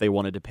walk if they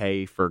wanted to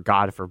pay for,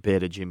 God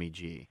forbid, a Jimmy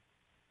G.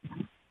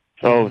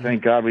 Oh,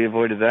 thank God we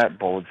avoided that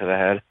bullet to the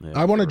head. Yeah,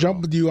 I want to jump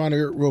with you on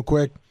here real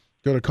quick.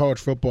 Go to college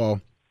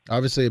football.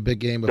 Obviously a big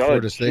game with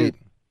Florida State.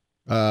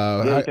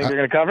 You think they're going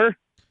to cover?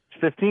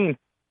 It's 15.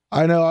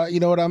 I know. You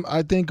know what?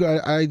 I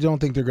don't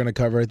think they're going to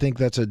cover. I think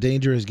that's a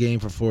dangerous game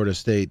for Florida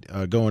State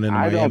going into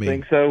Miami. I don't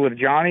think so. With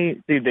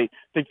Johnny, dude, they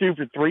threw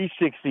for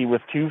 360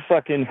 with 2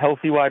 fucking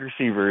healthy wide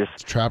receivers.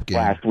 It's a trap game.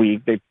 Last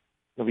week, they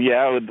missed.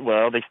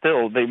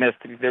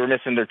 They were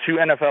missing their 2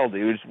 NFL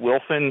dudes,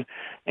 Wilson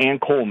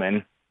and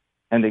Coleman,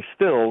 and they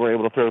still were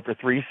able to throw for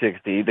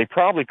 360. They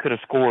probably could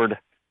have scored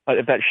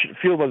if that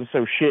field wasn't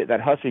so shit. That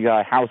Hussey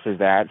guy houses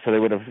that, so they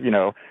would have,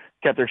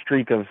 kept their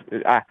streak of,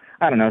 I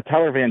don't know,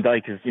 Tyler Van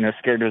Dyke is,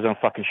 scared to his own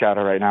fucking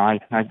shadow right now.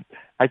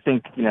 I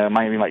think,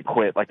 Miami might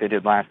quit like they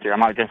did last year.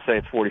 I'm not going to say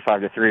it's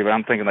 45-3, but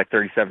I'm thinking like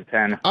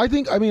 37-10. I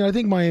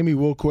think Miami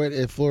will quit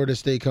if Florida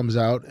State comes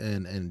out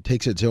and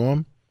takes it to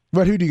them.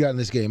 But who do you got in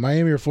this game,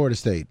 Miami or Florida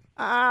State?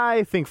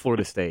 I think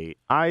Florida State.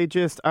 I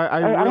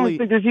don't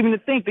think there's even a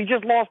think. They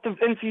just lost to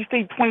NC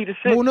State 20-6.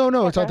 Well,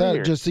 no, it's not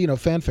that. Just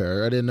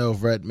fanfare. I didn't know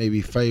if Rhett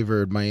maybe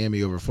favored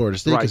Miami over Florida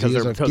State because he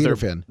was a Gator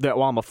fan.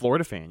 Well, I'm a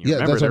Florida fan.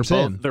 Remember, that's what I'm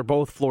saying. They're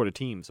both Florida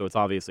teams, so it's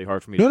obviously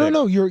hard for me. to pick.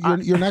 No. You're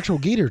an actual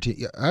Gator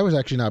team. I was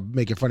actually not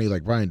making fun of you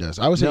like Brian does.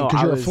 I was saying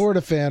because you're a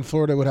Florida fan,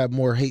 Florida would have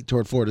more hate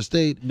toward Florida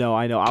State. No,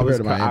 I know. I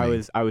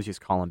was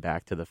just calling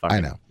back to the fucking.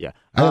 I know. Yeah.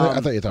 I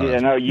thought you thought.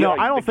 Yeah,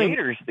 I don't think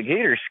the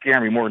Gators scare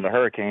me more than the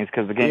Hurricanes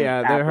because the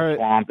Gators have the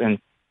swamp and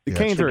the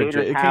Canes are a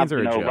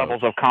joke.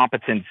 Levels of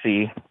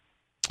competency.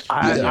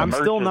 I'm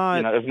still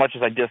not. As much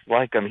as I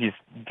dislike him, he's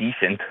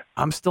decent.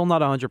 I'm still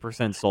not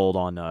 100% sold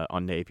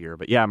on Napier,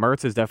 but yeah,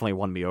 Mertz has definitely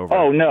won me over.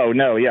 Oh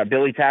no, yeah,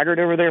 Billy Taggart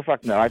over there.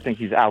 Fuck no, I think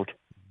he's out.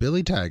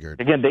 Billy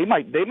Taggart. Again, they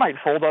might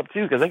fold up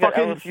too because they got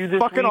LSU this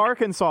fucking week.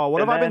 Arkansas. What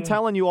have I been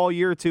telling you all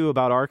year too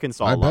about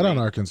Arkansas? I bet on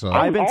Arkansas.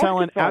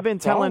 I've been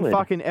telling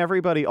fucking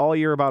everybody all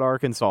year about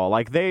Arkansas.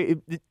 Like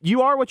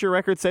you are what your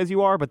record says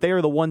you are, but they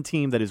are the one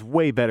team that is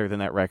way better than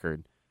that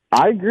record.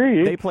 I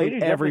agree. They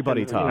played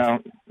everybody tough.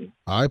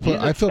 I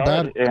feel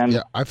bad.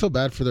 I feel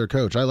bad for their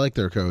coach. I like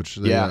their coach.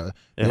 The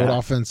old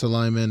offensive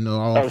lineman,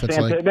 Sam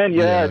Pittman.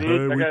 Yeah,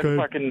 dude.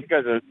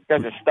 That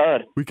guy's a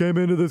stud. We came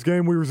into this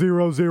game, we were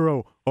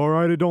 0-0. All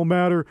right, it don't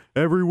matter.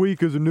 Every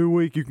week is a new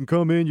week. You can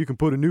come in, you can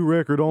put a new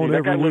record on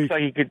every week.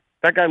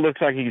 That guy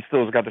looks like he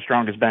still has got the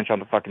strongest bench on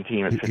the fucking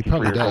team. He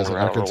probably does.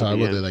 Arkansas,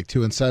 what are they, like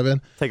 2-7?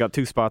 Take up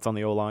 2 spots on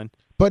the O-line.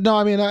 But no,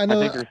 I mean, I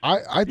know.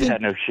 I think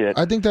no shit.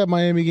 I think that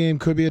Miami game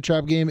could be a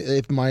trap game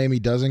if Miami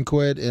doesn't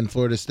quit and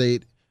Florida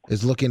State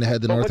is looking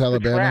ahead to North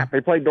Alabama. The trap?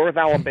 They play North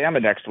Alabama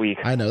next week.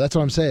 I know. That's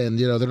what I'm saying.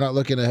 They're not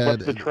looking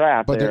ahead. What's the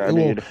trap? But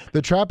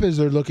the trap is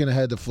they're looking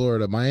ahead to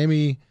Florida.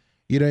 Miami,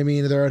 you know what I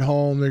mean? They're at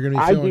home. They're going to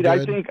be feeling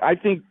good. I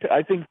think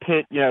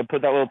Pitt,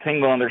 put that little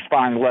tingle on their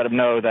spine to let them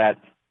know that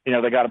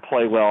they got to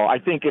play well. I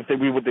think if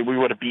we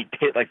would have beat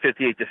Pitt like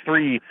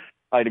 58-3,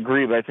 I'd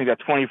agree. But I think that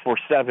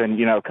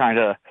 24-7, kind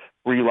of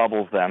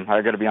re-levels them. I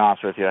got to be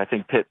honest with you. I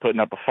think Pitt putting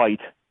up a fight,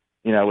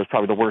 was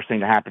probably the worst thing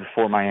to happen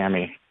for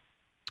Miami.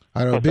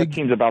 I don't know. That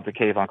team's about to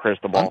cave on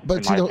Cristobal.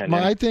 But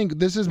I think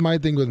this is my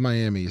thing with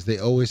Miami is they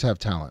always have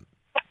talent.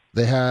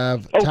 They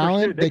have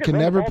talent. Sure. They can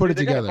never put it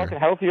together. They got a fucking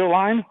healthy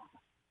O-line.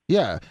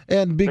 Yeah,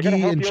 and Big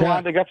E and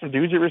Chad. They got some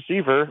dudes at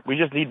receiver. We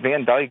just need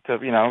Van Dyke to,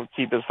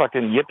 keep his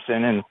fucking yips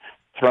in and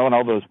throwing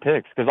all those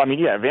picks. Because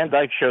Van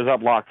Dyke shows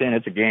up locked in.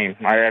 It's a game.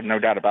 I have no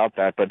doubt about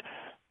that. But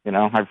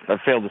I've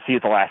failed to see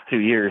it the last 2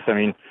 years. I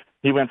mean,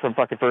 he went from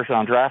fucking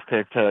first-round draft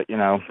pick to,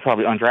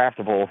 probably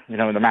undraftable, in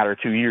the matter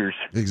of 2 years.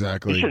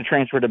 Exactly. He should have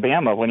transferred to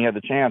Bama when he had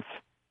the chance.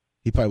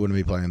 He probably wouldn't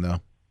be playing, though.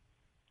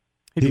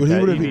 He'd be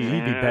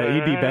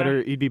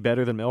better. He'd be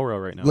better than Milroe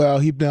right now. Well,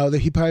 he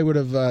probably would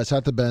have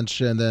sat the bench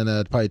and then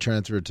probably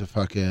transferred to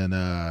fucking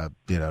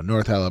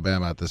North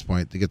Alabama at this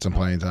point to get some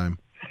playing time.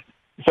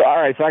 So all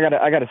right, so I got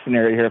a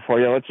scenario here for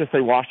you. Let's just say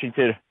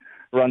Washington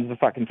runs the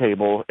fucking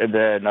table, and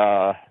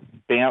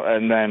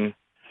then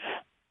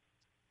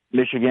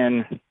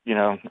Michigan,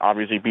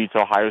 obviously beats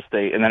Ohio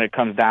State, and then it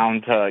comes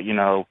down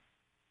to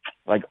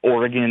like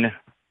Oregon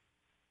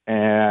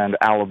and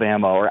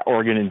Alabama or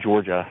Oregon and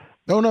Georgia.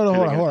 Hold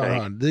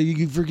on.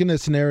 You freaking a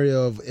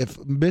scenario of if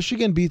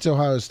Michigan beats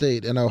Ohio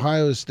State and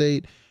Ohio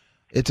State,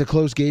 it's a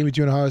close game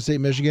between Ohio State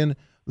and Michigan.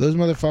 Those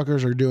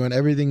motherfuckers are doing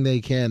everything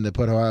they can to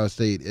put Ohio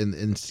State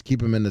and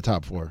keep them in the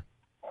top 4.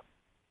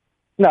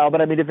 No,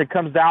 but I mean, if it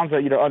comes down to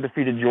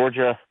undefeated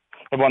Georgia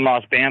and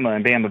one-loss Bama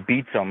and Bama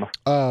beats them.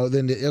 Oh,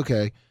 then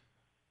okay.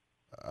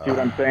 See what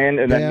I'm saying?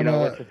 And then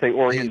let's just say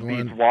Oregon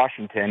beats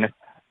Washington.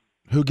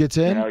 Who gets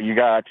in? You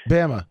got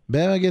Bama.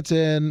 Bama gets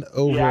in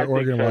over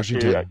Oregon and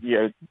Washington.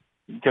 Yeah,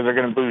 because they're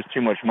going to lose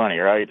too much money,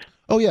 right?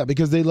 Oh yeah,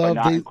 because they love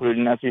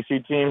including an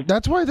SEC team.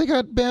 That's why they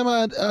got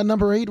Bama at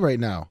number 8 right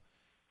now.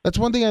 That's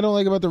one thing I don't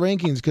like about the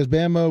rankings because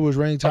Bama was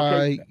ranked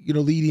high,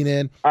 leading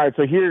in. All right,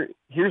 so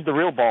here's the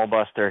real ball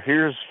buster.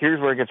 Here's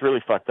where it gets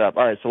really fucked up.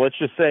 All right, so let's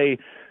just say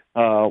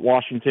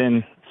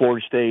Washington,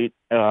 Florida State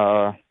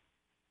run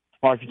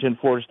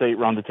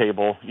the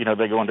table.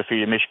 They go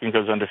undefeated. Michigan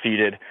goes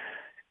undefeated.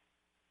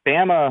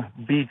 Bama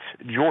beats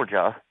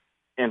Georgia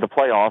in the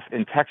playoff,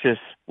 and Texas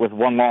with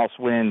one loss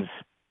wins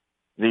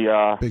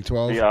the Big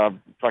 12. The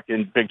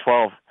fucking Big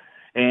 12.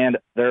 And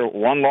their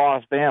one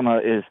loss,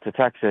 Bama, is to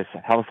Texas.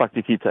 How the fuck do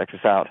you keep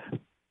Texas out?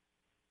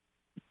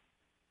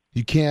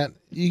 You can't.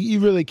 You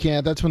really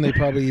can't. That's when they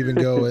probably even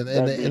go. And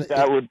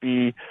that would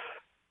be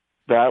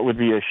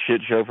a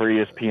shit show for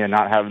ESPN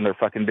not having their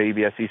fucking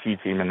baby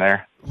SEC team in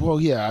there.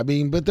 Well, yeah, I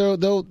mean, but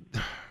they'll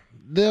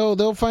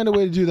find a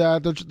way to do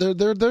that.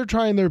 They're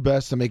trying their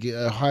best to make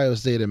Ohio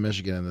State and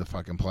Michigan in the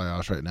fucking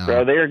playoffs right now.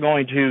 So they are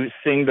going to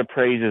sing the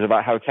praises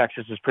about how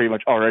Texas is pretty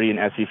much already an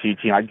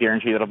SEC team. I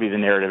guarantee that'll be the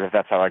narrative if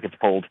that's how it gets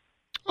pulled.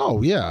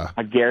 Oh yeah,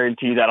 I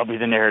guarantee that'll be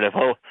the narrative.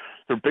 Oh,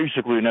 they're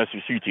basically an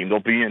SEC team. They'll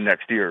be in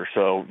next year.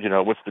 So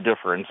what's the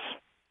difference?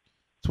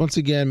 So once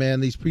again, man,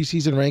 these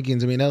preseason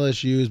rankings. I mean,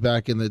 LSU is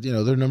back in the.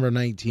 They're number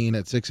 19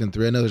 at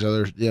 6-3. I know there's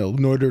other.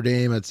 Notre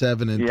Dame at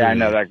 7-3. Yeah, I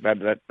know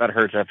that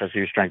hurts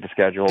FSU's strength of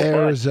schedule.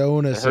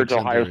 Arizona it hurts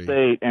Ohio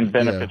State and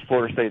benefits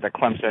Florida State that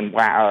Clemson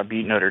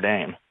beat Notre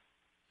Dame.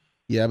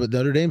 Yeah, but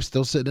Notre Dame's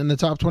still sitting in the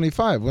top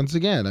 25 once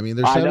again. I mean,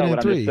 they're 7-3. I know,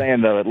 but I'm just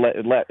saying though,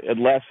 it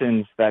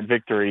lessens that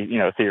victory.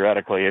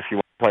 Theoretically, if you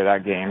want to play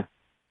that game,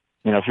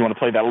 if you want to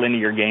play that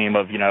linear game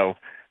of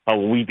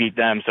we beat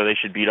them, so they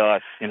should beat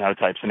us,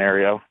 type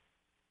scenario.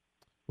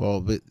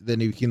 Well, but then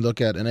you can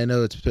look at, and I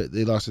know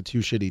they lost to 2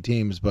 shitty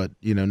teams, but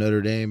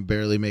Notre Dame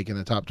barely making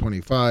the top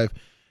 25.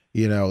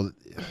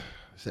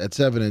 At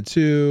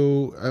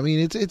 7-2. I mean,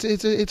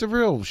 it's a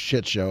real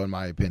shit show in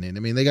my opinion. I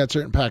mean, they got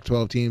certain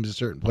Pac-12 teams in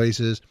certain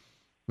places.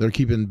 They're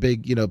keeping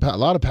big. A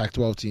lot of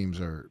Pac-12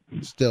 teams are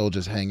still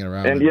just hanging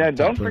around. And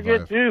don't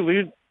forget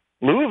too,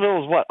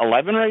 Louisville is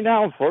 11 right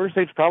now. Florida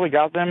State's probably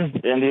got them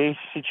in the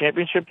ACC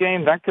championship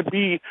game. That could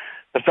be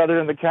the feather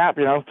in the cap,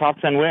 top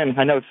 10 win.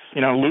 I know it's,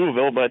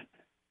 Louisville, but,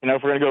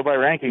 if we're going to go by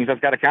rankings, that's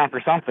got to count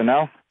for something,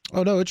 no?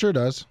 Oh, no, it sure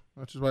does.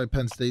 Which is why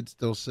Penn State's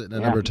still sitting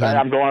at number 10.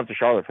 I'm going up to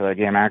Charlotte for that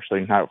game,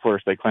 actually. Now,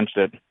 Florida State clinched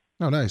it.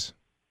 Oh, nice.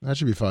 That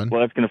should be fun.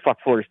 Well, that's going to fuck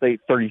Florida State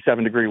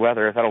 37-degree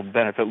weather. That'll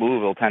benefit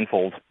Louisville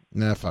tenfold.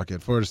 Nah, fuck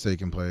it. Florida State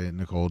can play in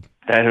the cold.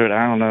 Dude,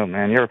 I don't know,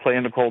 man. You ever play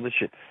in the cold? This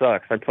shit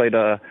sucks. I played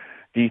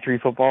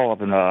D3 football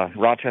up in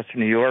Rochester,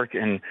 New York,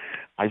 and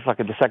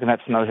the second that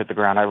snow hit the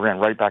ground, I ran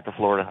right back to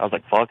Florida. I was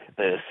like, fuck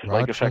this.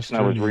 Lake effect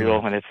snow is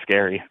real, and it's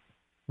scary.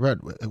 Red,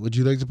 would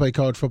you like to play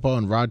college football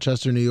in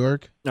Rochester, New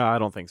York? No, I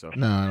don't think so.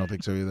 No, I don't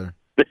think so either.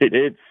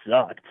 It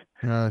sucked.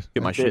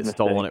 Get my shit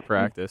stolen at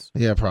practice.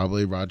 Yeah,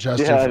 probably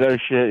Rochester. Yeah, no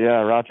shit.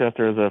 Yeah,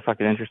 Rochester is a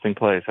fucking interesting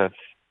place.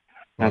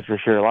 That's for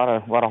sure. A lot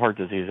of heart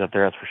disease up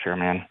there. That's for sure,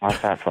 man. A lot of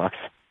fat fucks.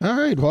 All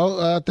right.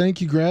 Well,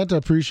 thank you, Grant. I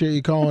appreciate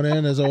you calling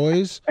in as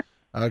always.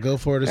 Go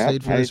Florida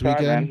State for this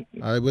weekend.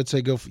 Man. I would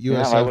say go for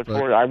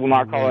USF. I will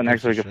not call in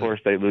next week if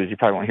Florida State lose. You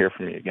probably won't hear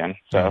from me again.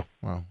 So,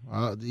 well,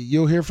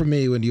 you'll hear from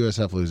me when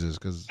USF loses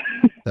because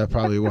that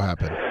probably will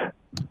happen.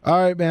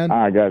 All right, man.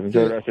 All right, guys.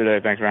 Enjoy the rest of your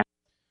day. Thanks, man.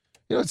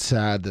 It's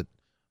sad that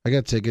I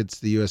got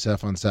tickets to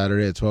USF on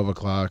Saturday at 12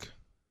 o'clock.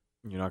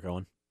 You're not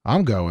going?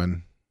 I'm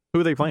going. Who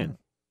are they playing?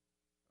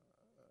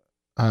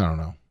 I don't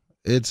know.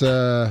 It's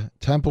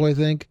Temple, I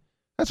think.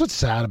 That's what's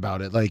sad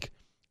about it. Like,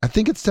 I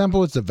think it's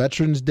Temple. It's the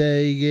Veterans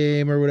Day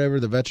game or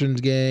whatever, the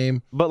Veterans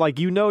game. But,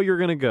 you're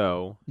going to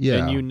go. Yeah.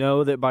 And you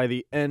know that by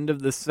the end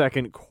of the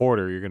second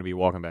quarter, you're going to be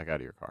walking back out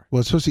of your car. Well,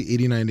 it's supposed to be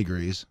 89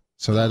 degrees,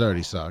 so that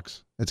already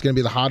sucks. It's going to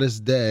be the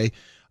hottest day.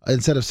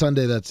 Instead of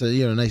Sunday, that's a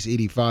nice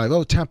 85.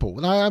 Oh,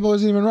 Temple. I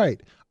wasn't even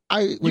right.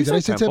 Did I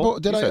say Temple?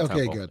 Did I?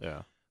 Okay, Temple. good.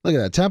 Yeah. Look at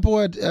that. Temple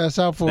at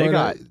South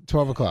Florida,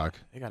 12 o'clock.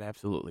 They got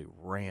absolutely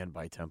ran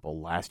by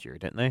Temple last year,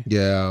 didn't they?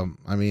 Yeah.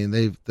 I mean,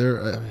 they're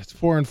it's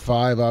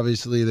 4-5.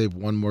 Obviously, they've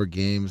won more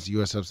games.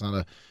 USF's not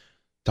a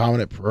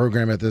dominant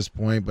program at this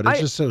point, but it's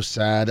just so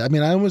sad. I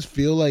mean, I almost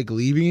feel like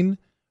leaving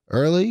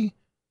early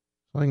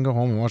so I can go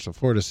home and watch the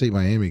Florida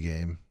State-Miami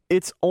game.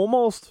 It's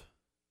almost...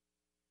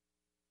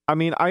 I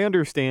mean, I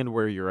understand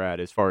where you're at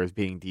as far as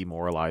being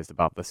demoralized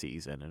about the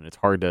season, and it's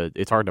hard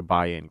to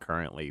buy in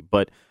currently.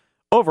 But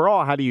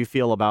overall, how do you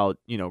feel about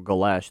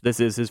Galesh?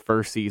 This is his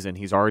first season.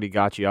 He's already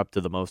got you up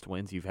to the most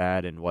wins you've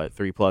had in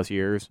 3+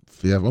 years.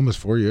 Yeah, almost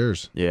 4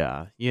 years.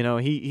 Yeah,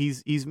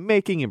 he's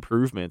making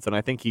improvements, and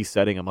I think he's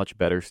setting a much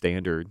better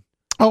standard.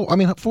 Oh, I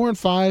mean,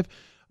 4-5.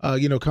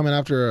 Coming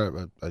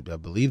after I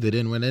believe they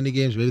didn't win any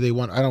games. Maybe they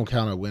won. I don't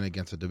count a win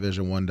against a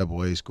Division I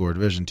AA score,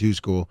 Division II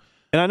school.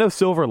 And I know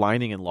silver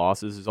lining in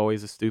losses is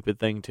always a stupid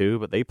thing too,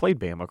 but they played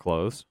Bama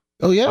close.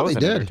 Oh yeah, that was they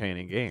an did.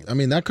 Entertaining game. I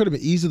mean, that could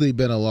have easily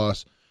been a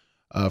loss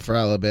for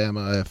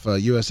Alabama if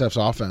USF's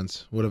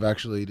offense would have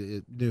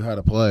actually knew how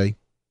to play.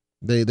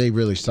 They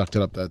really sucked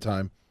it up that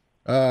time.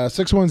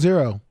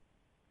 610.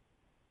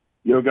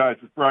 Yo, guys,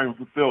 it's Brian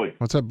from Philly.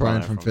 What's up,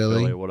 Brian from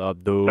Philly? What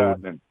up,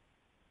 dude?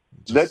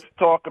 Let's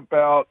talk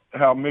about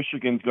how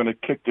Michigan's going to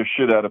kick the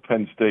shit out of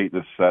Penn State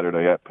this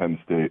Saturday at Penn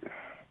State.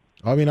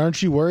 I mean,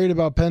 aren't you worried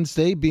about Penn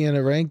State being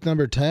a ranked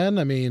number 10?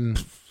 I mean,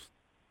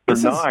 they're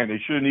 9. They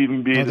shouldn't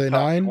even be in the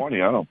top 9?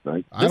 20, I don't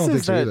think. I don't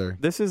think so either.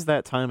 This is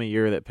that time of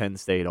year that Penn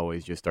State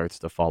always just starts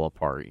to fall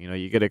apart.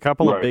 You get a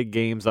couple of big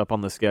games up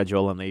on the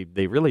schedule, and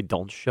they really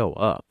don't show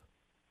up.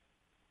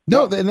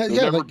 No, they'll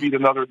never beat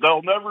another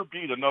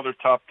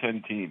top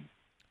 10 team.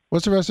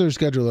 What's the rest of their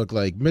schedule look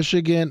like?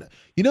 Michigan.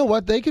 You know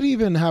what? They could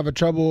even have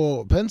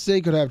Penn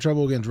State could have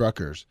trouble against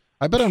Rutgers.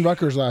 I bet on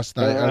Rutgers last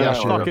night.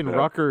 Fucking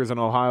Rutgers and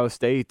Ohio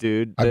State,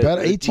 dude. I bet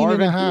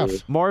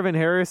 18.5. Marvin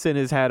Harrison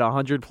has had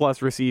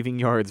 100+ receiving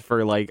yards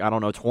for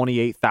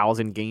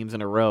 28,000 games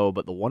in a row.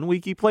 But the 1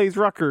 week he plays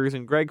Rutgers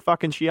and Greg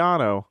fucking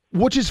Schiano,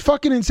 which is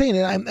fucking insane.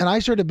 And I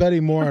started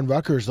betting more on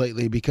Rutgers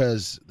lately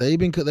because there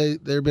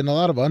have been a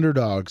lot of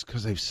underdogs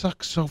because they've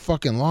sucked so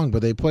fucking long,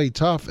 but they play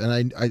tough.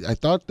 And I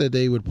thought that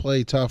they would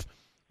play tough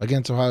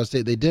against Ohio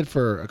State. They did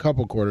for a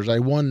couple quarters. I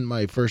won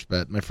my first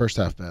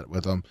half bet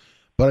with them.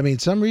 But, I mean,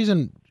 some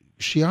reason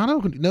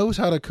Schiano knows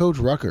how to coach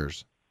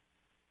Rutgers.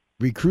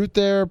 Recruit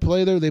there,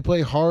 play there. They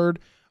play hard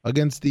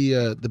against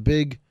the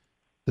Big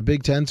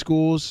Ten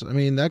schools. I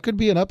mean, that could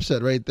be an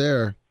upset right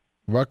there.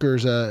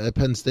 Rutgers at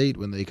Penn State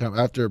when they come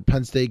after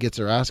Penn State gets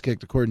their ass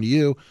kicked, according to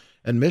you,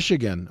 and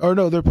Michigan. Or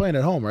no, they're playing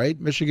at home, right?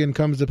 Michigan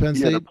comes to Penn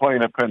State. Yeah, they're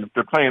playing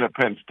at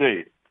Penn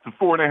State. It's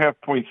a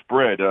 4.5-point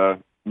spread.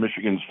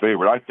 Michigan's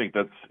favorite. I think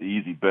that's an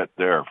easy bet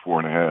there.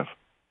 4.5.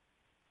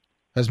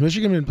 Has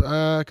Michigan been?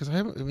 Because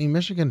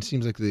Michigan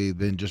seems like they've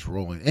been just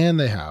rolling, and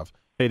they have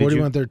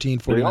 41-13,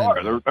 49. They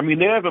are.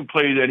 They haven't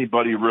played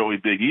anybody really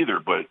big either,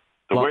 but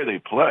the way they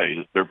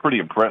play, they're pretty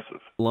impressive.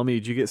 Lummy,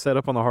 did you get set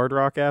up on the Hard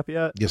Rock app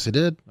yet? Yes, I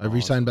did. I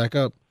re-signed back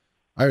up.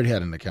 I already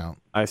had an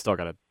account. I still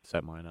got to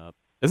set mine up.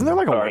 Isn't there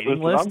a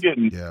waiting list?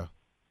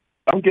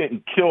 I'm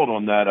getting killed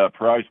on that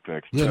Prize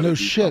Picks. Yeah, no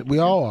shit. We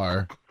all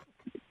are.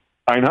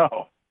 I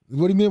know.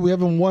 What do you mean we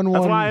haven't won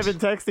one? That's why I've been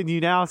texting you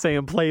now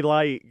saying play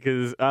light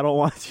because I don't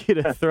want you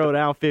to throw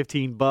down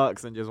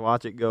 $15 and just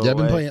watch it go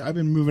away. I've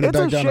been moving it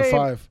back down to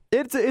 5.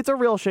 It's a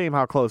real shame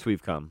how close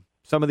we've come.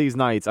 Some of these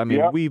nights, I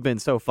mean, we've been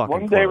so fucking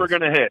One day close. we're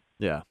going to hit.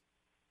 Yeah.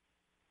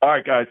 All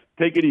right, guys.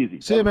 Take it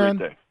easy. See you, Have a man.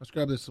 great day. Let's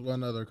grab this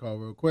one other call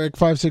real quick.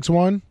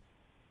 561.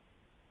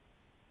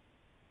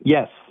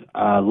 Yes,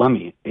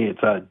 Lummy. It's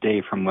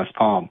Dave from West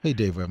Palm. Hey,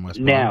 Dave from West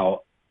Palm.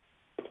 Now,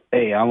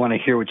 hey, I want to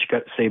hear what you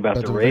got to say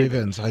about the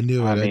Ravens. I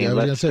knew it. I was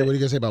going to say, what are you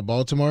going to say about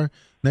Baltimore?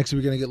 Next,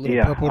 we're going to get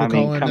Little Purple to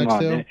call in next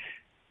deal?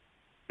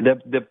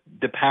 The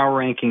power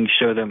rankings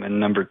show them in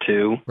number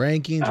 2.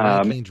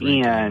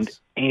 Rankings.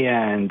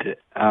 And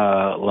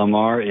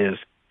Lamar is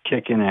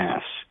kicking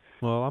ass.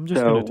 Well, I'm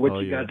just going to tell you. So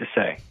what you got to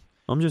say?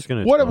 I'm just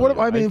going to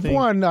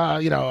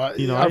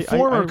our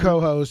former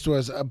co-host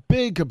was a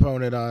big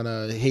component on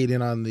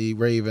hating on the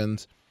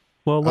Ravens.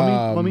 Well,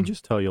 let me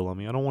just tell you,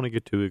 Lummy, I don't want to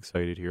get too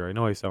excited here. I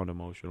know I sound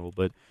emotional,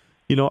 but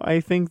I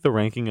think the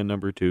ranking at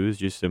number 2 is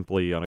just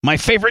simply on. My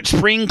favorite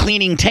spring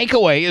cleaning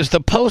takeaway is the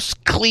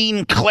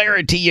post-clean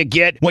clarity you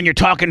get when you're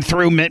talking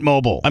through Mint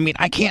Mobile. I mean,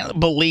 I can't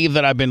believe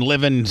that I've been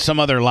living some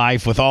other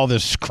life with all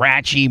this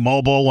scratchy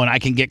mobile when I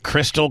can get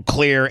crystal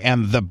clear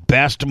and the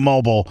best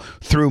mobile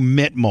through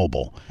Mint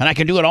Mobile. And I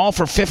can do it all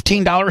for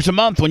 $15 a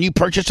month when you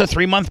purchase a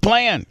 3-month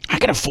plan. I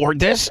can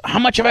afford this. How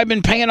much have I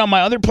been paying on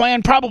my other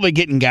plan? Probably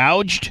getting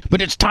gouged.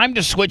 But it's time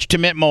to switch to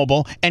Mint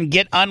Mobile and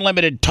get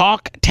unlimited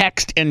talk,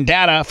 text, and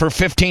data for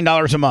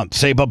 $15 a month.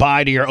 Say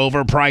bye-bye to your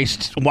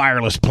overpriced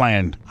wireless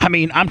plan. I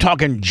mean, I'm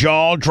talking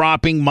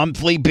jaw-dropping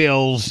monthly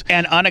bills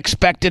and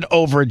unexpected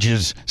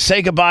overages.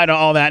 Say goodbye to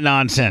all that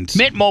nonsense.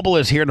 Mint Mobile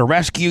is here to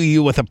rescue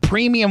you with a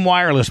premium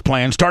wireless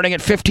plan starting at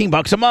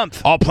 $15 a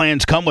month. All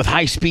plans come with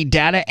high-speed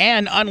data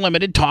and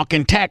unlimited talk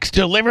and text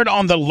delivered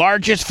on the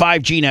largest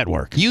 5G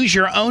network. Use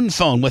your own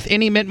phone with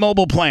any Mint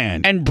Mobile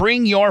plan and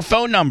bring your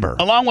phone number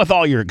along with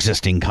all your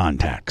existing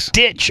contacts.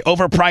 Ditch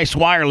overpriced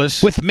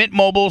wireless with Mint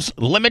Mobile's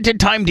limited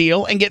time deal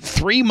and get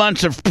 3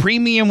 months of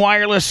premium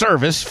wireless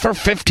service for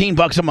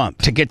 $15 a month.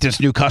 To get this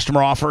new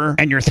customer offer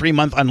and your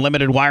 3-month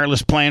unlimited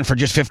wireless plan for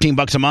just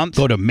 $15 a month,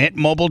 go to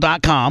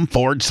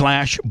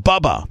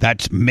mintmobile.com/Bubba.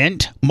 That's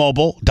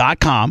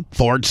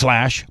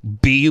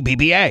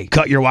mintmobile.com/BUBBA.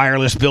 Cut your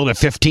wireless bill to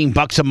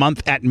 $15 a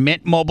month at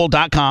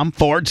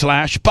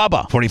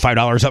mintmobile.com/Bubba.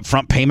 $45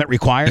 upfront payment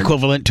required,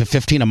 equivalent to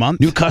 $15 a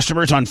month. New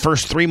customers on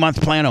first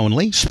 3-month plan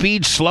only.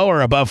 Speed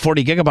slower above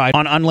 40 gigabyte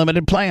on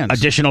unlimited plans.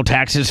 Additional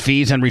taxes,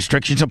 fees, and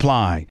restrictions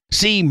apply.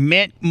 See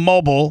Mint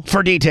Mobile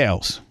for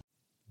details.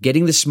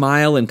 Getting the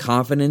smile and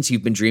confidence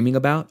you've been dreaming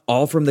about,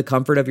 all from the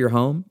comfort of your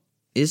home,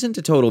 isn't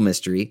a total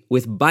mystery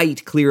with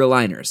Byte clear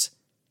aligners.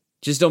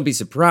 Just don't be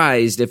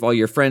surprised if all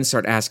your friends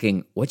start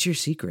asking, "What's your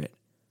secret?"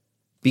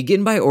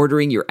 Begin by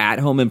ordering your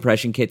at-home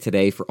impression kit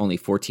today for only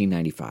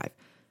 $14.95.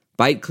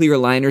 Byte clear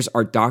aligners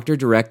are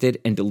doctor-directed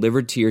and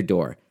delivered to your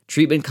door.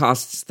 Treatment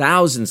costs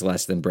thousands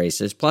less than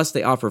braces, plus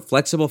they offer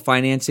flexible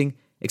financing,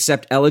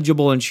 accept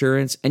eligible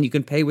insurance, and you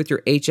can pay with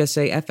your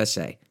HSA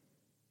FSA.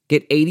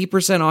 Get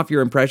 80% off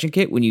your impression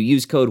kit when you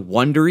use code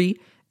WONDERY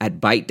at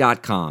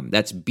Byte.com.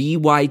 That's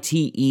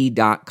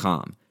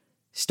BYTE.com.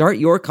 Start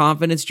your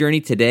confidence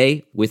journey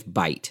today with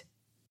Byte.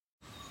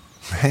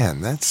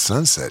 Man, that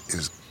sunset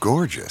is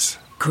gorgeous.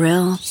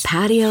 Grill,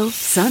 patio,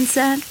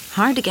 sunset.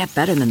 Hard to get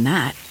better than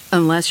that.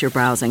 Unless you're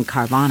browsing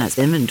Carvana's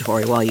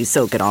inventory while you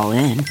soak it all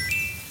in.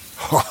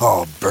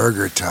 Oh,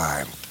 burger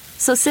time.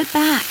 So sit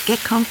back, get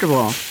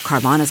comfortable.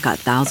 Carvana's got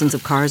thousands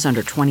of cars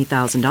under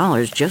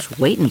 $20,000 just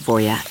waiting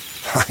for you.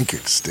 I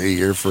could stay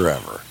here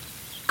forever.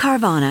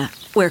 Carvana,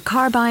 where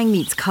car buying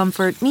meets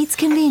comfort, meets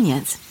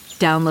convenience.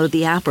 Download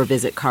the app or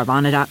visit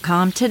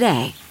Carvana.com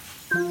today.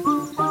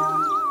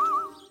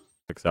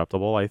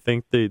 Acceptable. I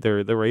think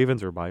the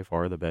Ravens are by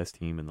far the best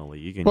team in the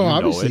league, and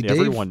obviously, it. Dave,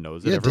 Everyone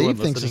knows it. Yeah, Everyone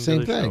Dave thinks the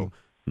same thing.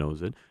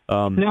 Knows it.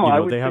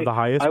 They have the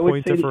highest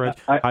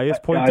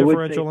point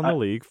differential in the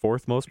league,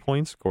 4th most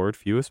points scored,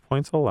 fewest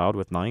points allowed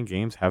with 9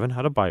 games, haven't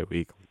had a bye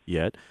week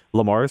yet.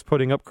 Lamar is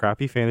putting up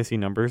crappy fantasy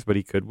numbers, but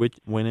he could win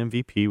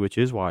MVP, which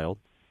is wild.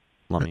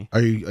 Lummy.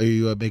 Are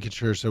you making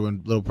sure so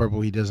when Little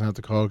Purple he doesn't have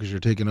to call because you're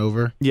taking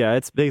over? Yeah,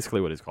 it's basically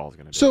what his call is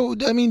going to be. So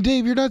I mean,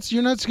 Dave, you're not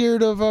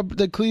scared of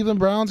the Cleveland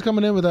Browns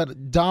coming in with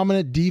that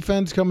dominant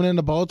defense coming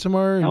into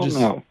Baltimore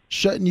and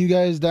shutting you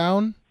guys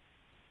down?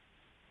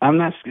 I'm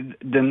not.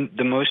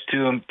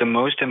 The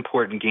most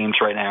important games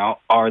right now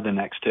are the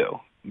next 2,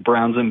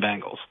 Browns and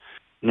Bengals.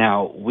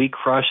 Now we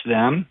crush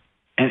them,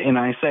 and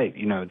I say,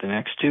 the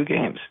next 2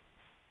 games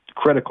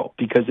critical,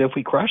 because if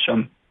we crush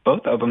them,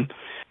 both of them,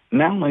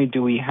 not only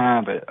do we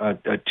have a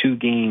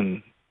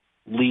 2-game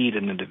lead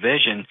in the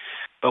division,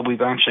 but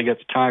we've actually got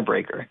the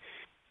tiebreaker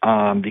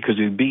because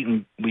we've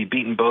beaten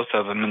both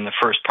of them in the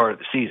first part of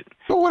the season.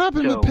 But what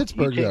happened with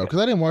Pittsburgh though? Because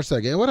I didn't watch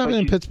that game. What happened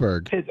in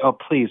Pittsburgh?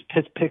 Pittsburgh's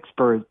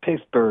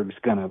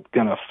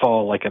gonna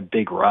fall like a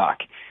big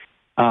rock,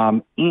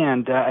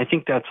 and I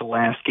think that's the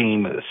last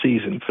game of the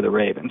season for the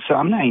Ravens. So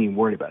I'm not even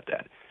worried about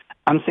that.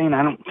 I'm saying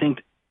I don't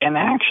think. And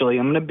actually,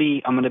 I'm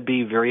going to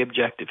be very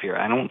objective here.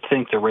 I don't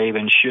think the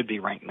Ravens should be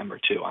ranked number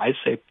 2. I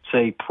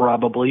say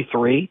probably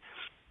 3,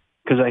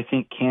 because I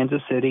think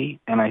Kansas City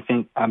and I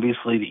think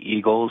obviously the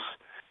Eagles.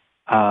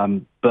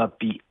 But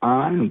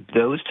beyond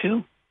those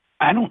 2,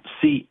 I don't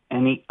see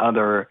any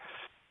other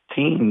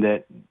team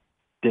that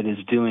is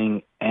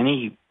doing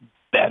any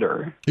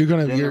better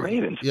than the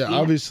Ravens. Yeah,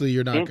 obviously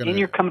you're not going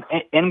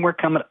to. And we're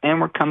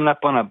coming up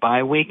on a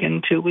bye week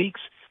in 2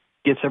 weeks.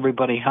 Gets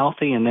everybody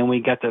healthy, and then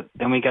we got the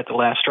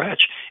last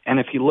stretch.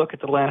 And if you look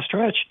at the last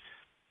stretch,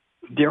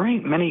 there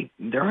is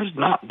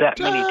not that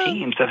many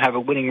teams that have a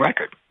winning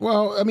record.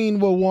 Well, I mean,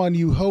 one,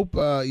 you hope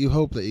that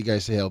you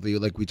guys stay healthy,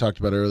 like we talked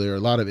about earlier.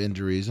 A lot of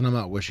injuries, and I'm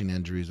not wishing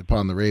injuries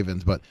upon the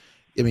Ravens, but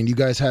I mean, you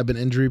guys have been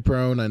injury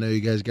prone. I know you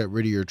guys got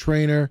rid of your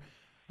trainer.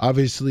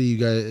 Obviously,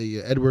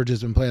 Edwards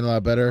has been playing a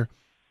lot better.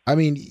 I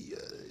mean,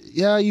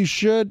 yeah, you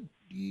should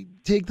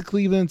take the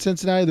Cleveland,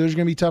 Cincinnati. There's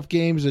going to be tough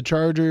games. The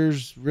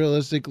Chargers,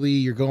 realistically,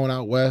 you're going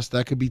out west.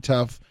 That could be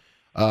tough.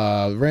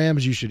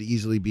 Rams, you should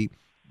easily beat.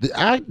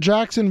 At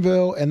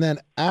Jacksonville and then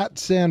at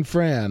San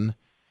Fran,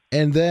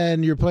 and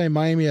then you're playing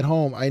Miami at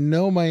home. I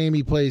know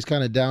Miami plays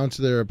kind of down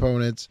to their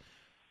opponents,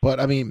 but,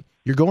 I mean,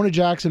 you're going to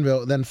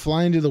Jacksonville, then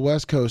flying to the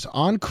West Coast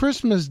on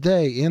Christmas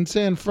Day in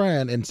San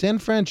Fran, and San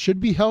Fran should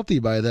be healthy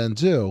by then,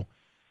 too.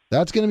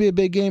 That's going to be a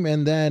big game,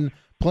 and then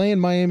playing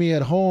Miami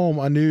at home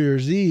on New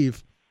Year's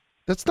Eve.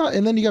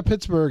 And then you got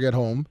Pittsburgh at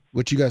home,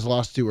 which you guys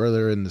lost to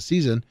earlier in the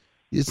season.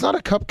 It's not a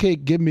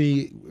cupcake. Give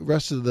me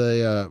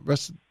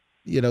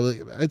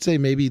I'd say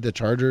maybe the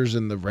Chargers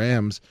and the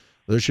Rams.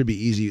 Those should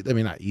be easy. I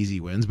mean, not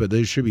easy wins, but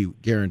those should be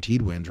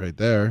guaranteed wins right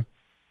there.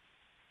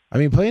 I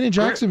mean, playing in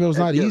Jacksonville is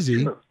not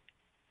easy.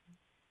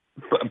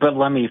 But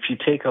Lummy, if you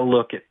take a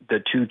look at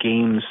the 2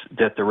 games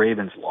that the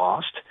Ravens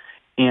lost,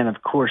 and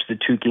of course the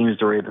 2 games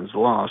the Ravens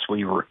lost,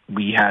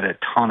 we had a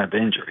ton of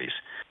injuries.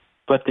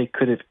 But they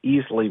could have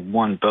easily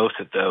won both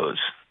of those.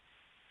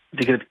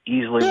 They could have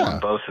easily won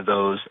both of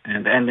those,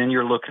 and then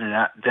you're looking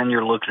at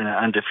an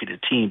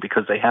undefeated team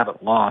because they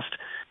haven't lost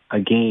a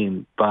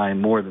game by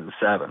more than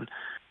 7.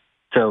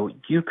 So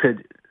you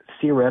could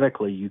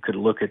theoretically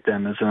look at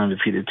them as an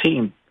undefeated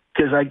team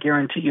because I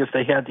guarantee you, if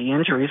they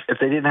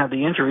didn't have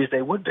the injuries,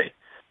 they would be.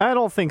 I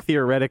don't think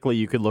theoretically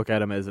you could look at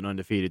them as an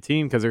undefeated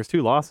team because there's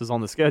 2 losses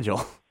on the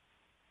schedule.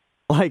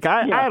 I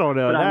don't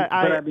know.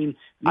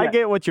 I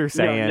get what you're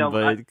saying,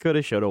 but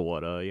coulda, shoulda,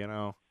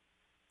 woulda,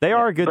 They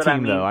are a good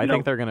team, though. I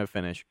think they're going to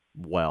finish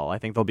well. I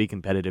think they'll be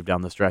competitive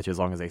down the stretch as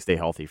long as they stay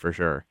healthy, for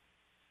sure.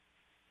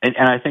 And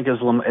I think as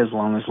long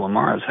as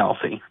Lamar is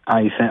healthy,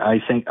 I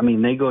think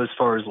they go as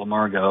far as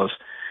Lamar goes,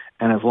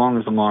 and as long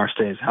as Lamar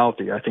stays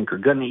healthy, I think we're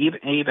good. And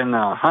even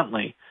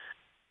Huntley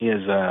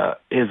is a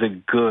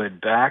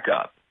good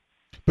backup.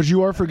 But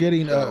you are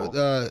forgetting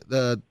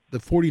the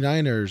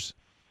 49ers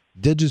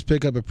did just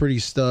pick up a pretty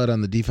stud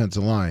on the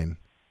defensive line,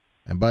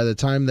 and by the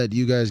time that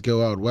you guys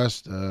go out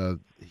west, I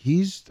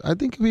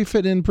think he'll be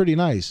fit in pretty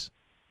nice.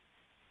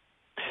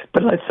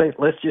 But let's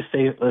just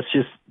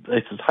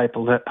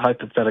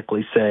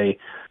hypothetically say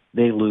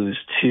they lose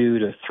 2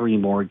 to 3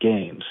 more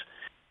games.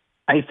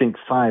 I think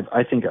a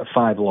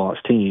 5-loss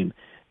team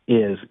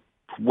is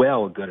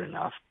well good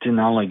enough to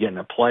not only get in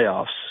the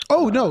playoffs.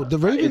 Oh no, the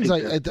Ravens!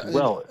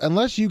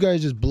 Unless you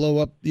guys just blow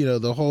up,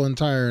 the whole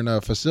entire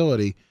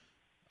facility,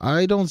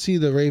 I don't see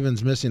the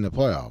Ravens missing the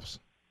playoffs.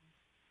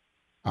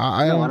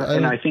 I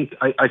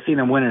see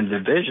them winning the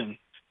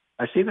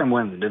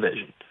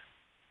division.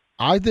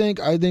 I think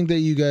that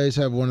you guys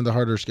have one of the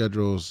harder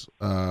schedules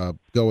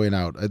going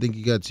out. I think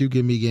you got 2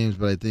 gimme games,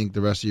 but I think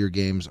the rest of your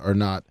games are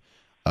not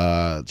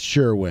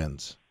sure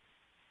wins.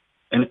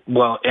 And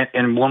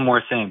one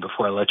more thing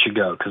before I let you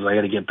go, because I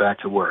got to get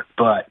back to work.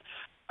 But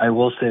I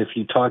will say, if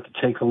you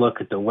take a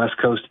look at the West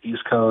Coast,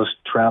 East Coast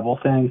travel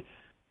thing,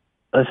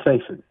 let's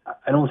face it,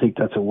 I don't think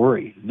that's a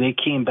worry. They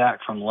came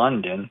back from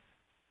London.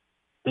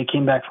 And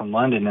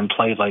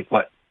played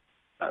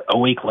a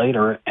week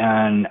later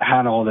and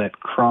had all that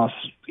cross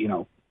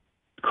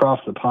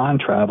the pond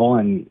travel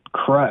and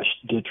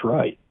crushed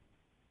Detroit.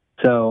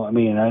 So, I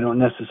don't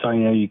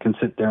necessarily know you can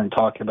sit there and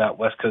talk about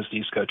West Coast,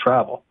 East Coast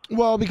travel.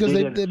 Well, because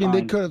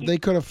they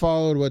could have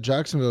followed what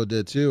Jacksonville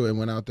did too and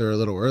went out there a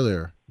little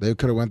earlier. They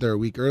could have went there a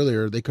week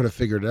earlier. They could have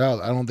figured it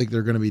out. I don't think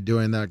they're going to be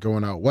doing that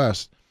going out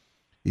west.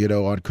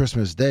 On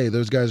Christmas Day,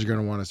 those guys are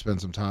going to want to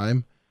spend some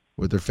time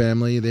with their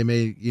family. They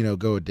may,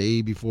 go a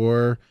day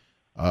before.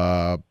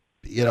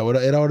 It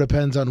all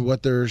depends on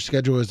what their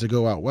schedule is to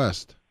go out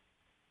west.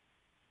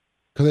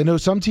 Because I know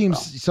some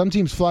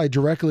teams fly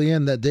directly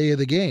in that day of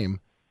the game,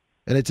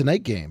 and it's a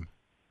night game.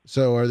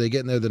 So are they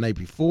getting there the night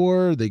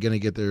before? Are they going to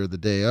get there the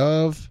day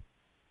of?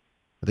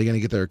 Are they going to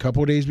get there a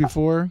couple of days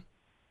before?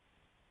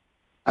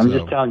 I'm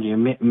just telling you,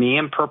 me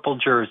and Purple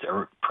Jersey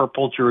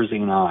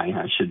and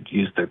I should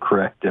use the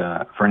correct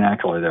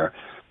vernacular there.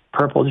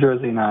 Purple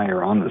Jersey and I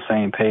are on the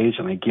same page,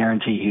 and I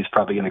guarantee he's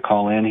probably going to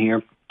call in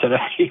here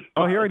today.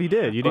 Oh, he already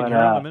did. You didn't hear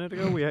him a minute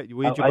ago? We had you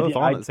both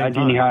on at the same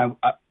time.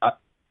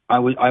 I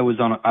was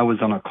on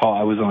a call.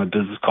 I was on a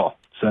business call,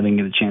 so I didn't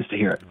get a chance to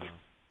hear it.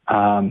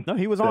 No,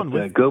 he was on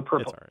with Go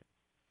Purple. It's all right.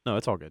 No,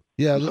 it's all good.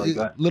 Yeah,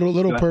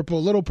 little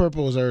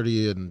purple is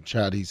already in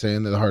chat. He's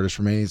saying that the hardest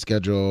remaining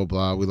schedule.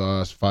 Blah, we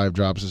lost 5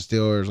 drops of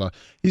Steelers.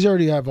 He's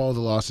already have all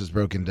the losses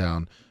broken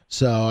down.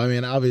 So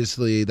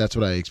obviously that's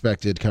what I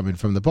expected coming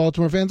from the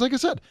Baltimore fans. Like I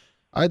said,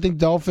 I think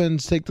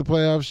Dolphins take the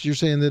playoffs. You're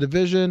saying the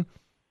division.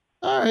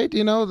 All right,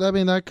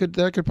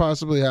 that could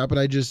possibly happen.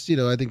 I just,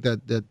 I think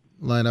that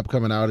lineup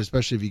coming out,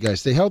 especially if you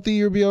guys stay healthy,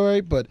 you'll be all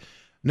right. But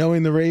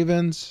knowing the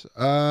Ravens,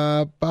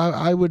 I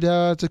would.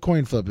 It's a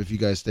coin flip if you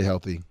guys stay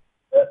healthy.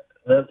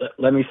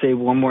 Let me say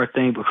one more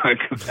thing before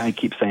I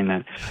keep saying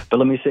that. But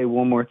let me say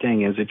one more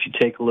thing is if you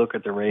take a look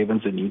at the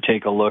Ravens and you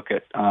take a look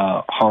at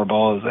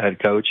Harbaugh as the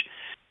head coach,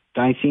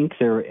 I think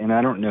and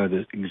I don't know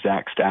the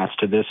exact stats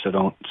to this, so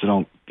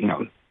don't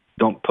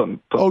put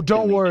oh,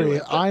 don't worry.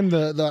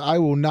 I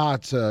will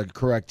not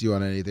correct you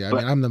on anything. I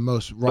mean, I'm the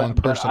most wrong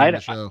person on the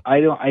show.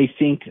 I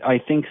think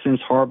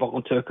since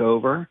Harbaugh took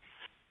over,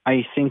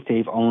 I think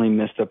they've only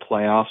missed the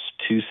playoffs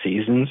 2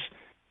 seasons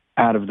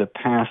out of the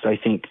past, I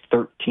think,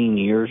 13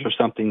 years or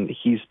something.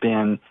 He's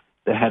been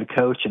the head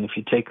coach, and if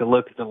you take a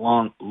look at the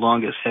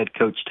longest head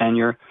coach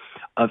tenure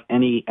of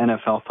any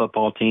NFL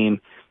football team,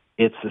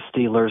 it's the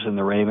Steelers and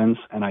the Ravens,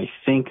 and I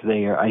think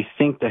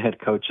the head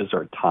coaches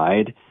are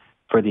tied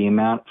for the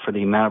amount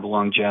of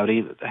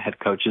longevity that the head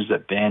coaches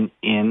have been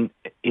in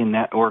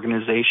that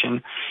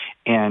organization.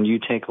 And you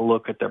take a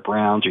look at the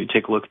Browns, or you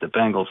take a look at the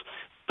Bengals.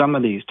 Some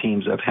of these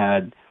teams have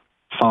had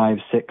 5,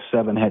 6,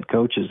 7 head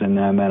coaches in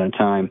that amount of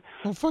time.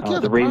 Well, fuck yeah,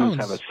 the Ravens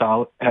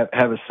Browns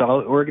have a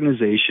solid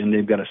organization.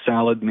 They've got a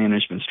solid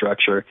management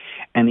structure,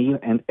 and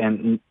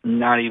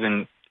not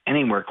even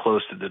anywhere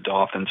close to the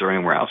Dolphins or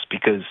anywhere else.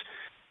 Because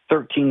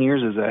 13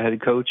 years as a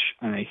head coach,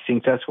 and I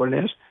think that's what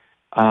it is,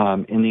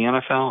 in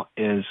the NFL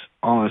is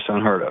almost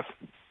unheard of.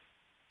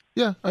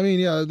 Yeah, I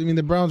mean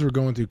the Browns were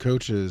going through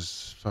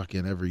coaches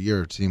fucking every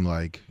year. It seemed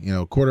like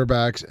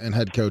quarterbacks and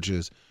head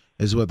coaches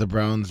is what the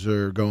Browns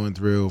are going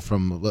through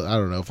from, I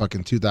don't know,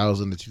 fucking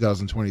 2000 to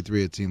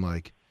 2023, it seemed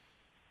like.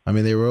 I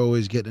mean, they were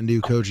always getting a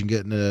new coach and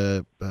getting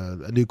a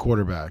new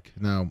quarterback.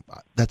 Now,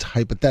 that's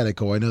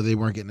hypothetical. I know they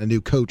weren't getting a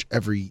new coach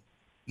every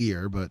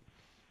year, but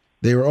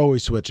they were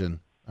always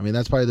switching. I mean,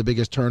 that's probably the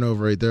biggest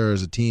turnover right there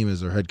as a team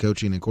is their head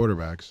coaching and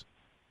quarterbacks.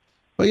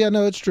 But, yeah,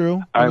 no, it's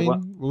true.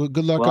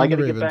 Good luck on the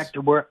Ravens.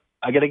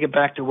 I got to get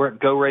back to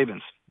work. Go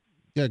Ravens.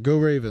 Yeah, go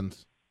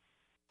Ravens.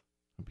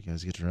 Hope you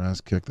guys get your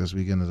ass kicked this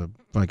weekend as a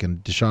fucking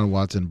Deshaun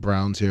Watson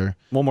Browns here.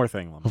 One more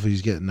thing. Hopefully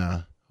he's getting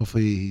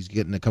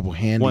a couple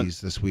handies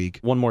this week.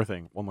 One more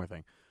thing.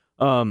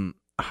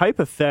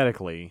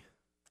 Hypothetically,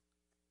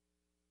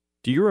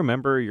 do you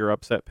remember your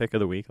upset pick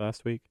of the week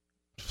last week?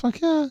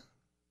 Fuck yeah.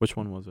 Which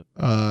one was it?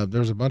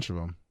 There's a bunch of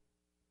them.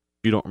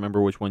 You don't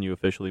remember which one you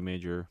officially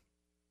made your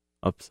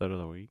upset of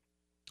the week?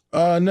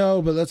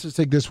 No, but let's just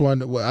take this one.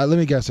 Let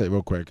me guess it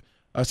real quick.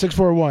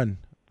 641.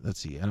 Let's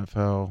see,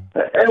 NFL.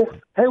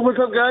 Hey, what's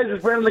up, guys?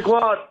 It's Brandon the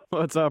Quad.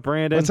 What's up,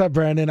 Brandon? What's up,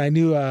 Brandon? I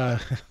knew.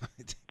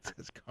 Let's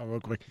call real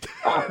quick.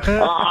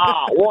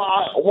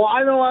 Well,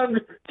 I know I'm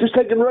just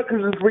taking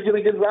Rutgers this weekend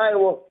against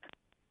Iowa.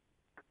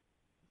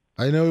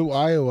 I know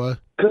Iowa.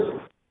 Because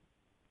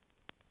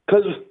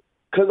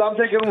I'm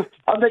taking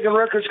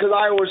Rutgers because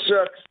Iowa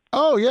sucks.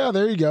 Oh yeah,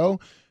 there you go.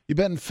 You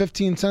betting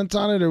 15 cents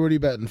on it, or what are you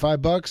betting?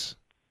 $5?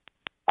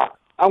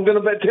 I'm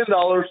gonna bet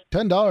 $10.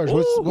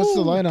 $10. What's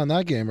the line on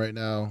that game right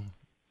now?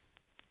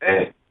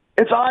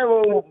 It's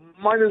Iowa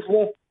minus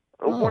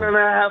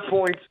 1.5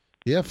 points.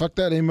 Yeah, fuck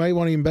that. They might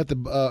want to even bet the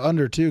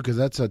under too, because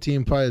that's a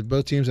team. Probably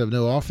both teams have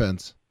no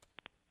offense.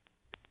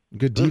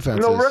 Good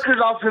defense. No,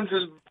 Rutgers' offense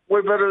is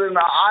way better than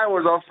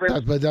Iowa's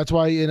offense. But that's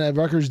why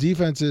Rutgers'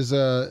 defense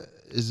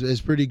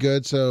is pretty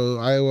good. So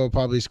Iowa will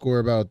probably score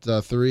about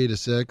 3 to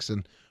 6,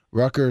 and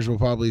Rutgers will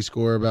probably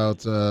score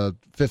about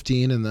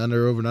 15, and the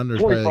over and under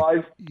is 25.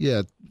 Probably,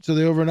 yeah. So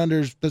the over and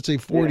under is, let's say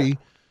 40, yeah.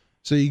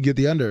 So you get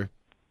the under.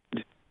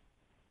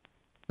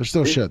 They're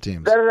still shit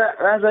teams.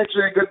 That's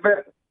actually a good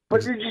bet.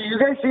 But did you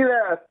guys see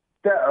that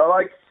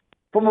like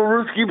from a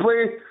Ruski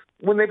play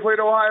when they played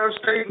Ohio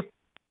State?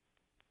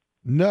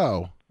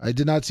 No, I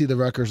did not see the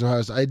Rutgers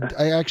Ohio State.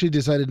 I actually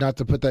decided not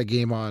to put that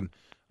game on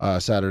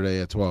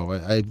Saturday at 12.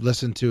 I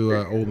listened to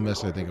Ole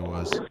Miss, I think it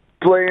was.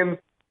 Playing,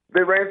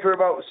 they ran for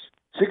about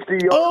 60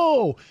 yards.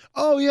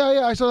 Oh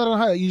yeah, I saw that on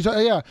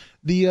highlight.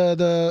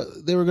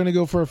 They were going to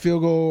go for a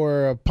field goal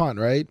or a punt,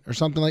 right, or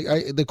something like.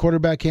 The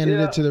quarterback handed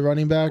it to the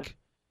running back.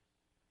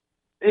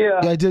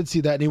 Yeah, I did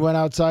see that, and he went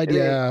outside.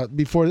 Yeah,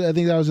 before I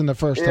think that was in the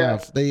first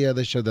half.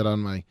 They showed that on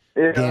my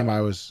game.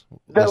 I was.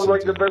 That was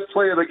like the best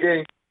play of the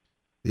game.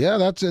 Yeah,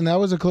 that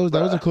was a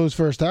close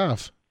first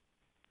half.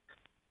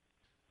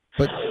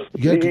 But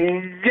but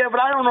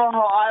I don't know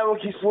how Iowa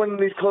keeps winning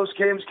these close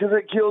games because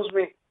it kills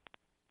me.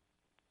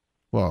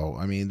 Well,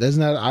 I mean, isn't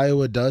that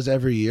Iowa does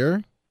every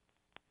year?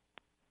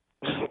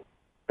 Yeah,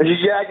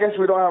 I guess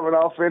we don't have an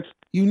offense.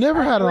 You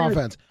never had an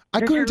offense.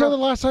 I couldn't tell the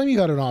last time you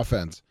had an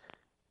offense.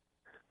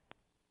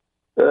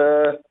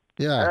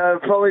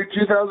 Probably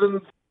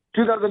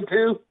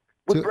 2002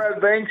 with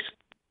Brad Banks.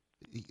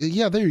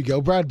 Yeah, there you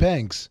go, Brad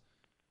Banks.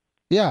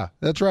 Yeah,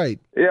 that's right.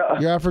 Yeah,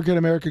 you're African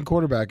American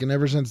quarterback, and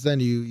ever since then,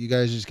 you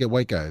guys just get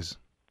white guys.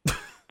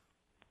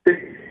 And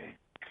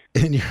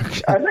I think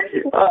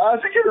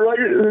you're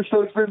right.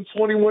 So it's been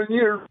 21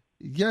 years.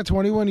 Yeah,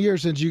 21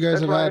 years since you guys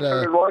have had.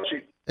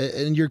 Watching.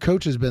 And your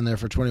coach has been there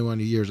for 21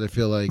 years. I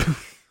feel like.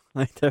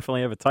 I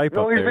definitely have a type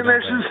No, up he's there.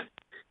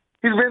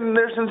 been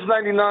there since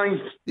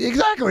 '99.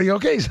 Exactly.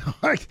 Okay, so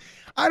like,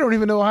 I don't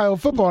even know Ohio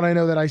football, and I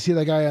know that I see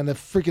that guy on the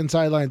freaking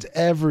sidelines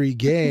every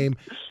game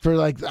for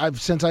like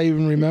since I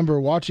even remember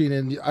watching,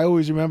 and I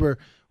always remember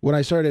when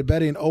I started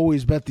betting,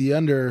 always bet the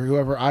under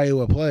whoever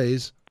Iowa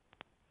plays.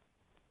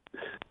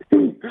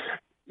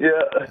 Yeah.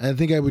 I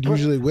think I would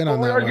usually win on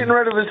we that are one. getting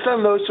rid of his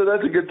son though, so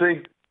that's a good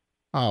thing.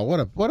 Oh, what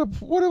a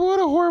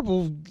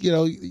horrible!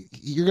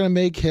 You're gonna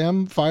make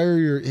him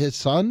fire his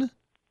son.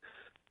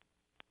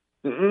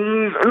 No,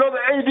 the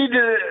AD did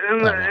it in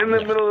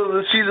the middle of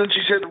the season.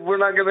 She said we're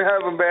not going to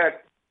have him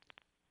back.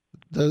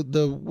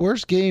 The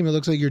worst game it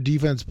looks like your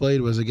defense played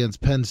was against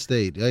Penn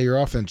State. Yeah, your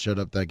offense showed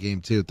up that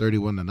game too,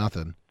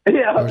 31-0.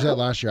 Yeah. Or was that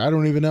last year? I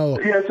don't even know.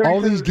 Yeah, all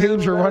these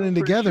games are running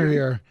pretty together sure.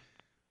 here.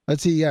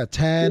 Let's see. Yeah,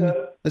 10. Yeah.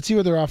 Let's see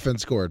what their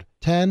offense scored.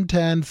 10,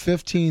 10,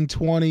 15,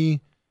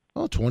 20.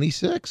 Oh,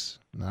 26.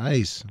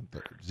 Nice.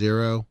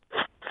 0.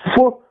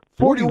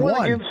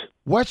 41 against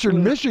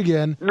Western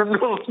Michigan. No.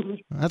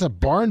 That's a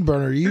barn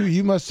burner.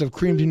 You must have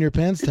creamed in your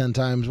pants 10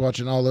 times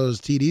watching all those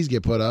TDs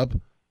get put up.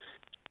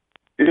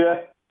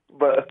 Yeah,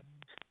 but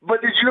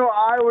did you know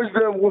I was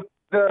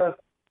the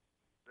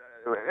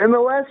in the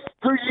last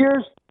 3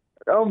 years,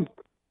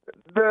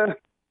 the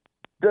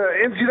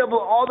NCAA,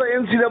 all the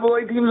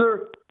NCAA teams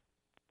are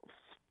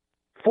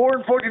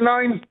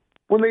 4-49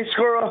 when they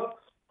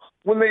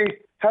when they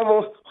have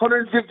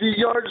 150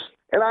 yards,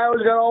 and I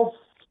always got all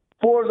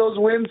 4 of those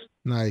wins.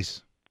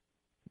 Nice.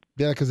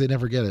 Yeah, because they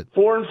never get it.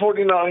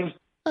 4-49.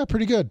 Yeah,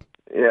 pretty good.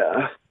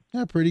 Yeah.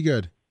 Yeah, pretty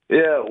good.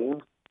 Yeah.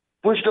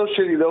 We're still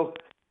shitty though.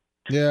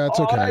 Yeah, it's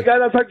okay. All right, guys.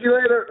 I'll talk to you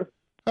later.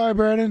 All right,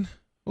 Brandon.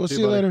 We'll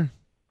see you later.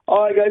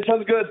 All right, guys.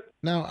 Sounds good.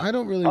 Now, I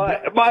don't really. All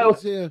right, bye.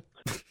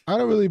 I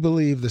don't really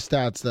believe the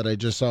stats that I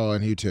just saw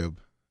on YouTube.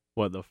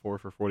 What, the 4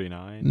 for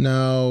 49?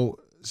 No.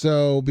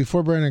 So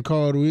before Brandon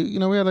called, we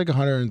had like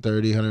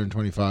 130,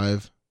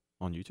 125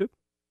 on YouTube.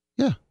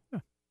 Yeah.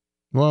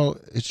 Well,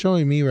 it's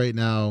showing me right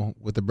now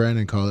with the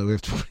Brandon call that we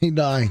have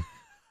 29.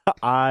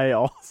 I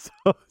also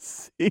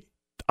see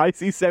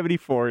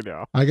 74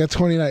 now. I got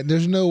 29.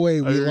 There's no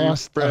way we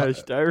lost.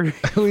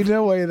 We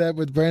no way that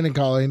with Brandon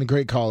calling, a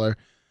great caller.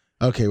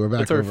 Okay, we're back.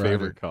 That's our over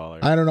favorite 100. caller.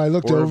 I don't know. I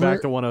looked over. We're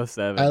back to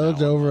 107. I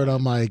looked over and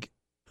I'm like,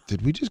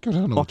 did we just go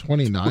down to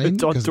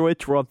 29? On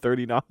Twitch, we're on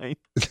 39.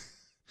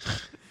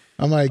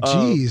 I'm like,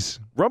 geez.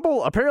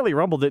 Rumble. Apparently,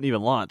 Rumble didn't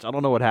even launch. I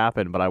don't know what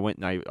happened, but I went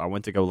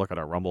to go look at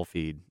our Rumble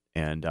feed,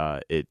 and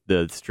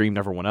the stream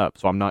never went up.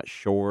 So I'm not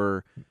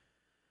sure.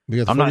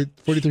 We got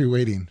 43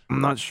 waiting.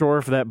 I'm not sure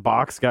if that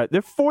box got. There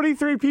are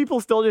 43 people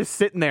still just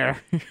sitting there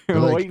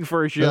waiting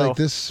for a show. They're like,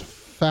 this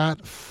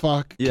fat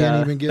fuck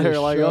can't even get a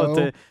show.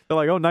 They're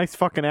like, oh, nice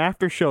fucking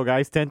after show,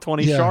 guys.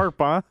 10:20 sharp,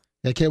 huh?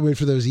 I can't wait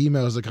for those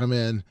emails to come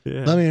in.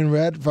 Yeah. Lummy and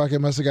Red fucking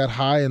must have got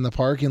high in the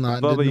parking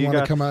lot and didn't want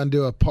to come out and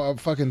do a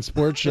fucking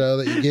sports show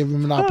that you gave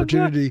them an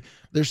opportunity.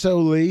 They're so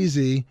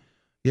lazy.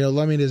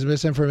 Lummy his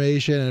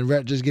misinformation and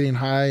Rhett just getting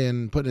high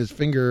and putting his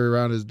finger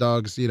around his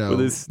dog's, with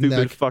his stupid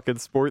neck. fucking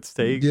sports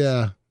takes.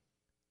 Yeah.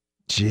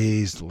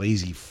 Jeez,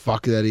 lazy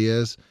fuck that he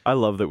is. I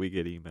love that we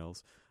get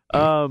emails.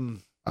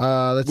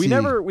 Let's see.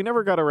 We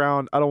never got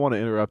around. I don't want to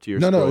interrupt you.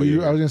 No. I was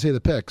gonna say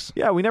the picks.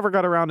 Yeah, we never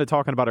got around to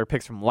talking about our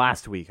picks from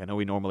last week. I know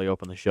we normally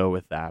open the show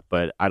with that,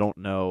 but I don't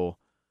know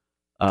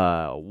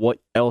what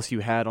else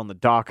you had on the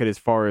docket as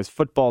far as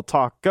football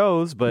talk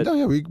goes. But no,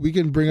 yeah, we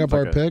can bring up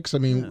our picks. I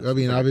mean,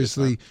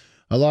 obviously,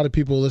 a lot of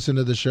people listen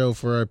to the show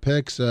for our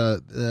picks.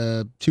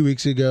 2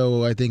 weeks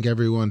ago, I think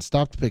everyone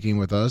stopped picking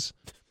with us.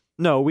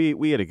 No,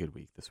 we had a good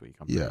week this week.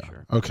 I'm pretty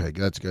sure. Okay,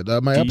 that's good.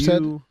 My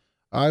upset,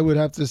 I would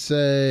have to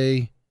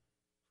say.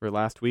 For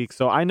last week.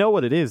 So I know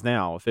what it is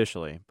now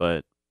officially,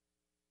 but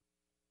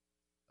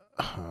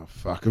oh,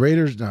 fuck.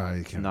 Raiders? No,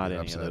 you can't. Not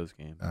any upset. of those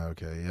games.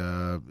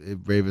 Okay.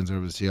 Ravens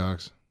over the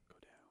Seahawks. Go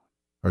down.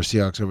 Or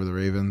Seahawks over the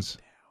Ravens.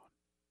 Down.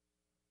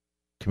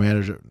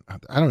 Commanders.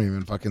 I don't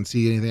even fucking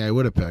see anything I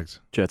would have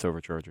picked. Jets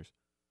over Chargers.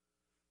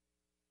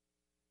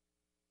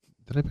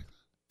 Did I pick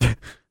that?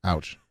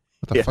 Ouch.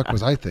 What the fuck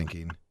was I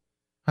thinking?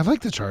 I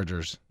like the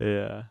Chargers.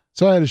 Yeah.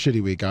 So I had a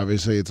shitty week.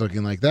 Obviously, it's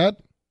looking like that.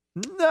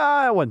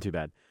 Nah, it wasn't too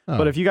bad. Oh.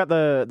 But if you got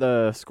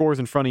the scores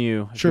in front of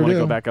you, if you want to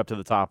go back up to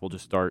the top, we'll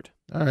just start.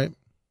 All right.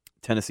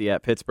 Tennessee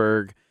at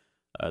Pittsburgh.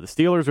 The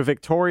Steelers were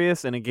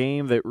victorious in a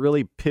game that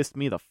really pissed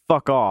me the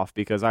fuck off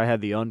because I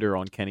had the under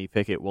on Kenny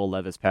Pickett, Will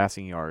Levis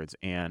passing yards,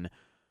 and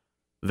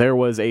there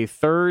was a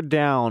third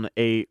down,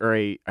 I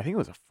think it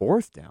was a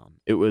fourth down.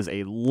 It was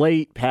a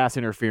late pass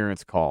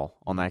interference call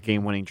on that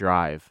game-winning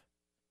drive,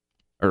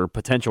 or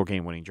potential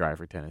game-winning drive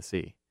for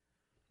Tennessee.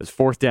 It was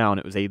fourth down.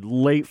 It was a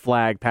late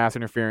flag, pass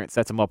interference,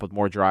 sets him up with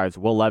more drives.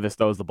 Will Levis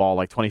throws the ball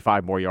like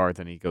 25 more yards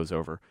and he goes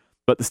over.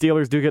 But the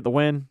Steelers do get the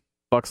win.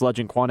 Bucs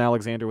legend Quan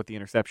Alexander with the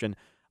interception.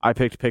 I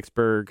picked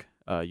Pittsburgh.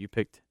 You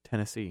picked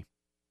Tennessee.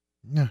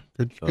 Yeah,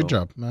 good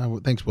job.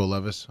 Thanks, Will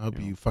Levis. I hope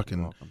you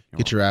fucking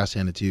get your ass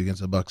handed to you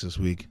against the Bucs this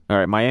week. All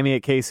right, Miami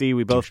at KC.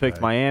 We both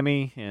picked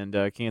Miami, and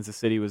Kansas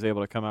City was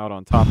able to come out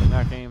on top in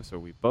that game, so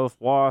we both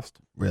lost.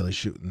 Really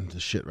shooting the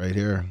shit right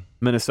here.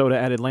 Minnesota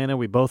at Atlanta,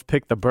 we both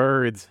picked the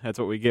Birds. That's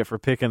what we get for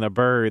picking the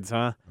Birds,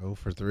 huh? 0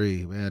 for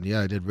 3. Man,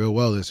 yeah, I did real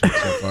well this week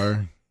so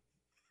far.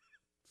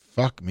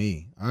 Fuck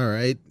me. All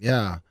right,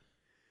 yeah.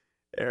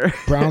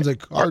 Browns at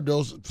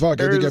Cardinals. Fuck,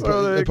 I think I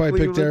probably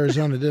picked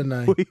Arizona, didn't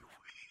I?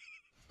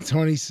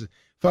 20.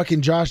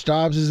 Fucking Josh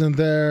Dobbs isn't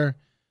there.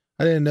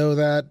 I didn't know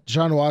that.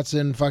 Sean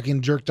Watson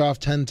fucking jerked off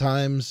 10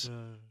 times.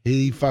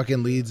 He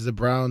fucking leads the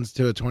Browns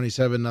to a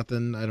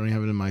 27-0. I don't even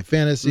have it in my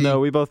fantasy. No,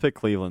 we both picked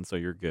Cleveland, so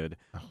you're good.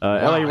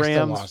 LA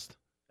Rams.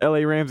 LA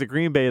Rams at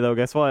Green Bay, though.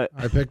 Guess what?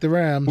 I picked the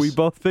Rams. We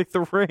both picked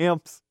the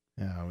Rams.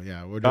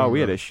 Yeah. We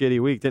had a shitty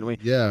week, didn't we?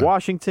 Yeah.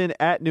 Washington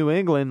at New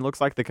England. Looks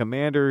like the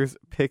Commanders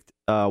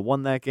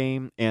won that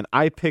game, and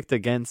I picked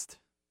against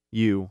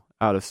you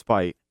out of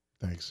spite.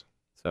 Thanks.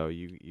 So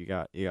you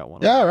got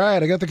one. Yeah, all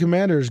right. I got the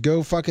Commanders.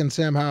 Go fucking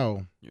Sam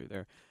Howell. You're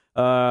there.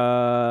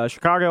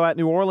 Chicago at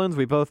New Orleans.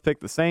 We both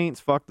picked the Saints.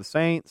 Fuck the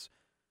Saints.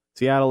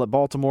 Seattle at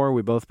Baltimore.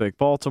 We both picked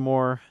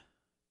Baltimore.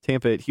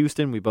 Tampa at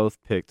Houston. We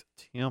both picked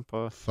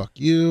Tampa. Fuck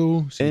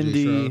you.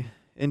 Indy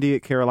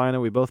at Carolina.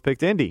 We both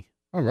picked Indy.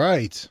 All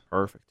right.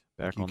 Perfect.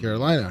 Back on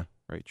Carolina.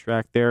 Right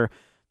track there.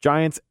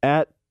 Giants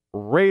at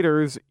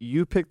Raiders.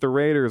 You picked the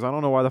Raiders. I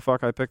don't know why the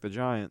fuck I picked the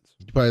Giants.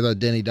 You probably thought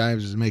Danny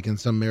Dimes was making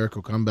some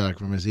miracle comeback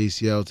from his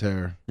ACL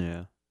tear.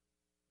 Yeah.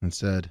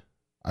 Instead,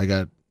 I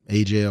got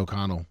A.J.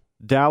 O'Connell.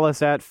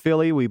 Dallas at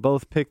Philly. We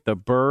both picked the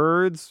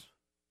Birds.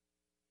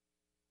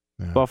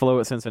 Yeah. Buffalo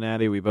at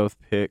Cincinnati. We both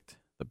picked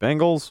the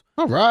Bengals.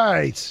 All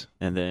right.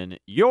 And then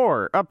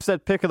your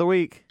upset pick of the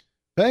week.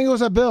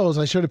 Bengals at Bills.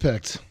 I should have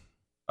picked.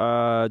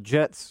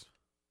 Jets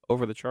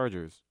over the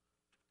Chargers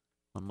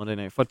on Monday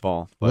Night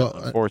Football. But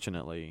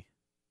unfortunately,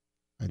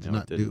 I did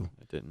not do.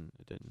 It didn't.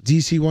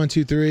 DC 1,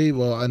 2, 3.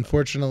 Well,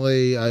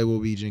 unfortunately, I will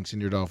be jinxing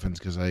your Dolphins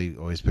because I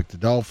always pick the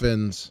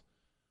Dolphins.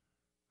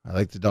 I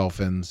like the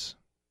Dolphins.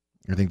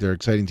 I think they're an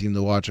exciting team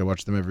to watch. I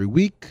watch them every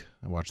week.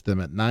 I watch them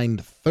at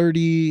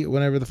 9:30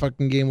 whenever the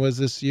fucking game was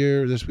this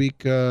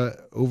week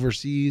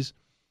overseas.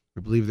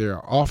 I believe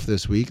they're off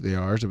this week. They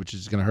are, which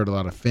is going to hurt a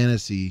lot of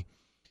fantasy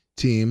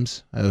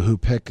teams who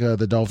pick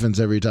the Dolphins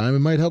every time. It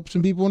might help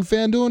some people in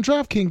FanDuel and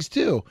DraftKings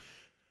too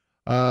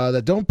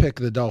that don't pick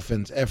the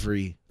Dolphins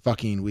every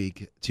fucking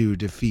week to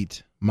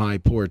defeat my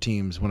poor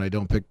teams when I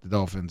don't pick the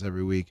Dolphins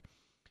every week.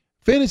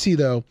 Fantasy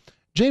though,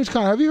 James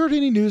Conner. Have you heard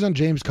any news on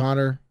James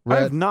Conner? I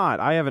have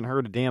not. I haven't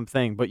heard a damn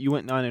thing. But you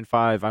went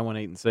 9-5. I went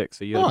 8-6.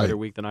 So you had a better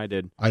week than I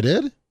did. I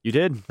did. You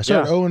did. I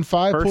started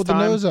 0-5. Pulled the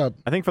nose up.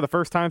 I think for the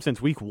first time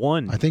since week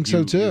 1. I think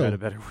so too. You had a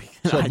better week.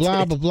 So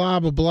blah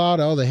blah blah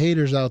to all the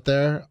haters out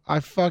there. I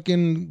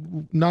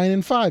fucking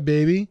 9-5,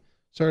 baby.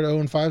 Started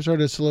 0-5.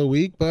 Started a slow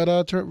week, but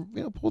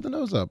pulled the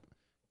nose up,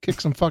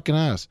 kicked some fucking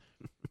ass.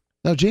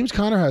 Now James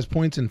Conner has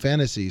points in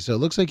fantasy, so it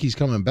looks like he's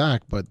coming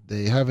back, but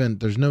they haven't.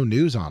 There's no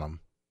news on him.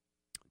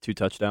 2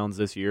 touchdowns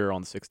this year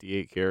on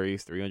 68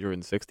 carries,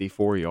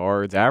 364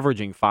 yards,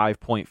 averaging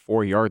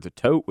 5.4 yards a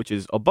tote, which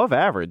is above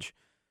average.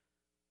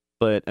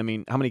 But, I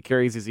mean, how many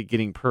carries is he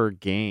getting per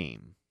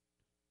game?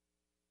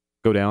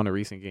 Go down to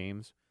recent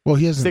games. Well,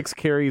 he has 6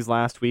 carries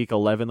last week,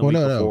 11 the week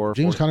before. No.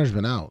 James Conner's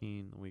been out.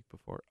 The week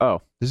before.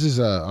 Oh. This is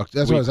that's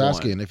what I was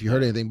asking if you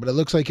heard anything. But it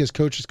looks like his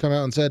coach has come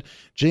out and said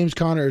James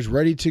Conner is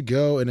ready to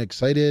go and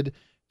excited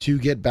to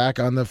get back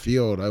on the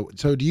field.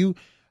 So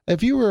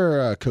if you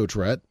were Coach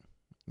Rhett,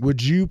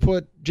 would you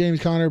put James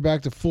Conner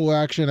back to full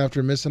action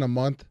after missing a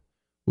month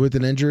with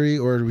an injury,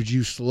 or would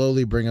you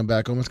slowly bring him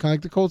back, almost kind of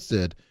like the Colts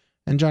did,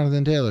 and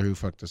Jonathan Taylor, who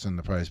fucked us in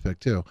the prize pick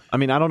too? I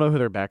mean, I don't know who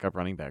their backup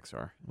running backs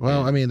are.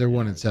 Well, I mean, they're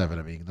 1-7.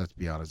 I mean, let's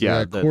be honest.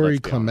 Yeah, Corey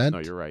Clement. No,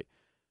 you're right.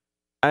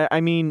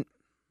 I mean,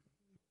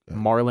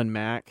 Marlon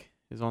Mack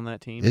is on that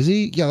team. Is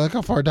he? Yeah, look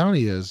how far down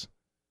he is.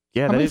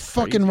 Yeah, how many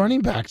fucking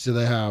running backs do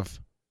they have?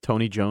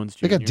 Tony Jones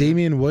Jr. They got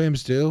Damian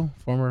Williams too,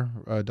 former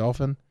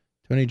Dolphin.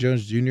 Tony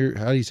Jones Jr.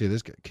 How do you say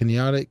this guy?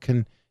 Keontae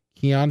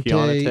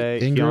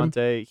Ingram.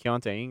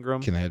 Keontae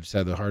Ingram. Can I have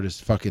said the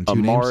hardest fucking two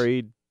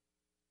Amari names?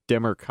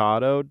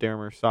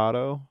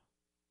 Demercado.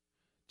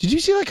 Did you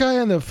see that guy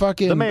on the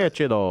fucking?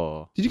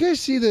 Did you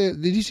see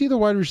the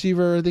wide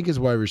receiver? I think it's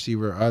wide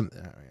receiver. Am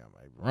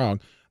I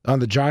wrong? On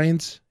the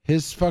Giants,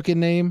 his fucking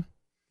name,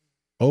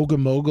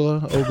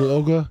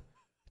 Oga.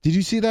 Did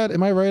you see that?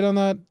 Am I right on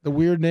that? The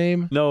weird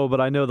name. No,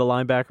 but I know the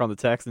linebacker on the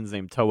Texans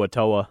named Toa.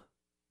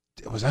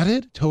 Was that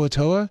it? Toa?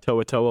 Toa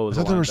was.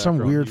 I thought there was some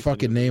weird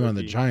fucking name on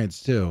the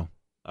Giants too.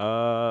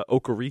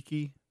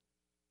 Okereke.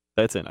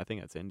 That's it. I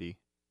think that's Indy.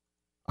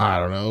 I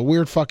don't know.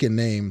 Weird fucking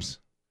names.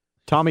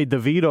 Tommy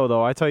DeVito,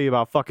 though. I tell you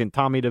about fucking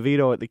Tommy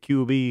DeVito at the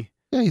QB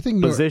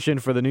position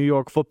for the New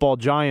York Football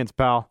Giants,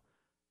 pal.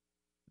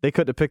 They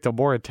could have picked a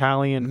more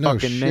Italian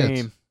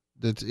name.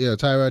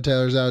 Tyrod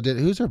Taylor's out.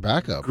 Who's their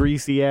backup?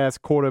 Greasy ass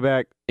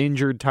quarterback,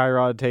 injured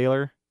Tyrod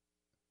Taylor.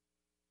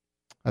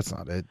 That's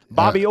not it.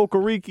 Bobby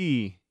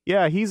Okereke.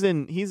 Yeah,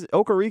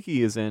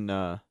 Okereke is in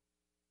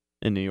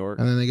New York.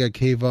 And then they got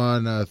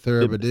Kayvon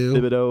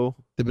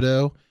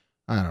Thibodeau.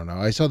 I don't know.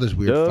 I saw this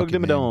weird Doug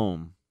fucking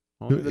Dimmadome.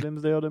 name.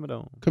 Dimsdale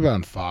Dimmadome. Could be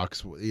on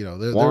Fox. They're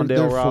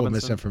full of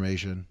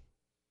misinformation.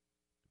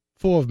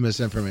 full of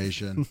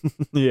misinformation.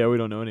 Yeah, we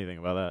don't know anything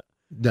about that.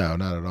 No,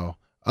 not at all.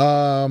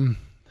 I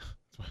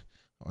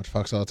watch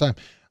Fox all the time.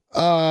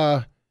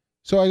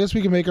 So I guess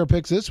we can make our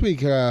picks this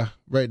week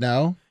right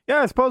now.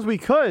 Yeah, I suppose we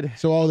could.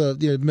 So all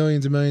the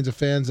millions and millions of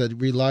fans that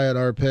rely on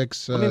our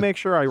picks. Let me make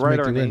sure I write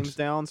our names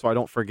down so I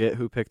don't forget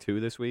who picked who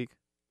this week.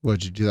 What,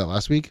 did you do that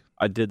last week?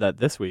 I did that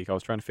this week. I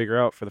was trying to figure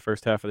out for the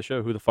first half of the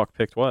show who the fuck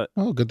picked what.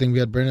 Oh, good thing we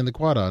had Brandon the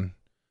Quad on.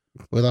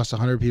 We lost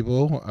 100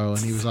 people and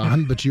he was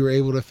on, but you were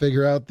able to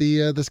figure out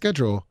the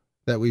schedule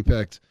that we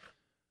picked.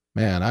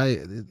 Man, I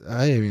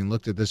haven't even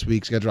looked at this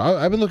week's schedule.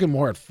 I've been looking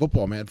more at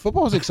football, man.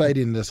 Football is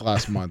exciting this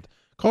last month.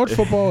 College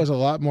football is a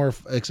lot more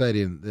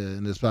exciting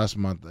in this past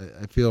month.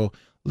 I feel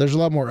there's a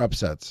lot more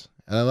upsets,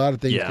 and a lot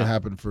of things can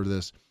happen for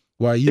this.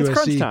 Why USC? It's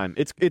crunch time.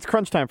 It's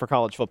crunch time for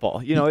college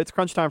football. It's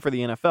crunch time for the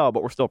NFL,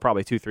 but we're still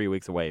probably 2-3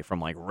 weeks away from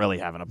like really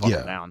having a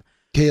buckle down.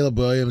 Caleb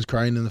Williams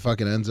crying in the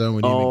fucking end zone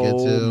when you even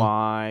get to. Oh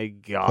my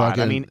god!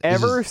 I mean,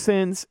 ever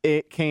since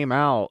it came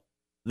out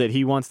that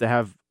he wants to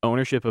have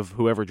ownership of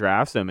whoever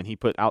drafts him, and he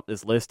put out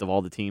this list of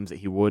all the teams that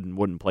he would and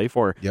wouldn't play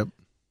for. Yep.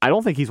 I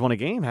don't think he's won a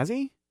game, has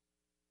he?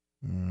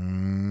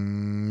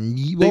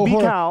 They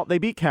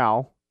beat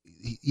Cal.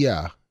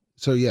 Yeah.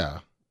 So yeah.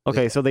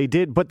 Okay, so they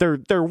did, but they're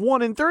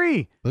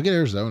 1-3. Look at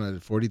Arizona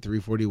at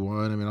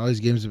 43-41. I mean, all these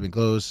games have been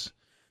close.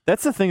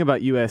 That's the thing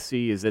about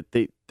USC is that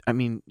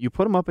you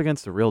put them up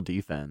against a real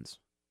defense.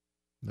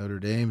 Notre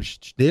Dame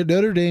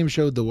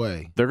showed the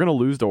way. They're going to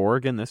lose to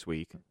Oregon this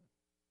week.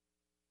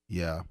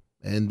 Yeah.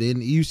 And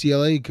then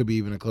UCLA could be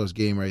even a close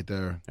game right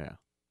there. Yeah.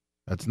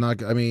 That's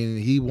not, I mean,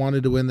 he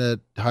wanted to win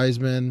that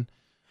Heisman.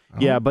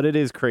 Yeah, but it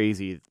is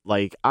crazy.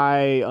 Like,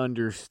 I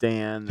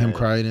understand him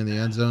crying in the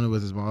end zone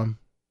with his mom.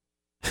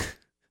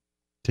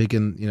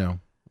 Taking,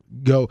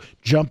 go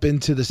jump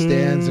into the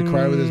stands and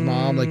cry with his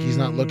mom like he's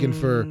not looking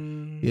for,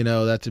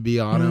 that to be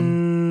on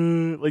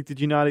him. Like, did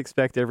you not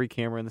expect every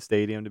camera in the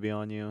stadium to be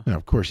on you? No,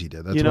 of course he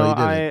did. That's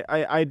why he did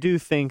it. I do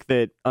think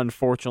that,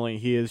 unfortunately,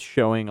 he is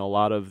showing a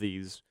lot of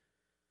these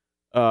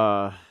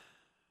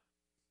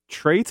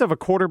traits of a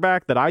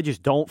quarterback that I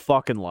just don't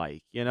fucking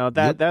like.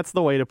 That's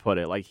the way to put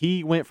it. Like,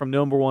 he went from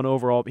number one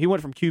overall. He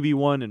went from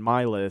QB1 in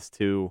my list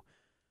to,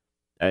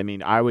 I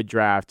mean, I would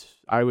draft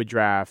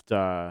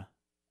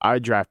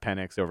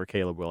Penix over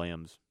Caleb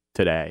Williams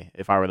today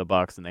if I were the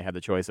Bucs and they had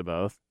the choice of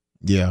both.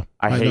 Yeah,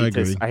 I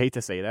hate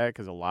to say that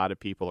because a lot of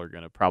people are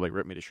going to probably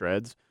rip me to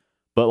shreds.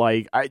 But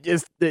like,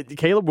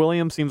 Caleb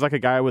Williams seems like a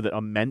guy with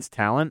immense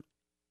talent,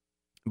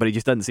 but he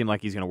just doesn't seem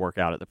like he's going to work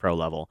out at the pro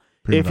level.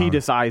 If he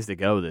decides to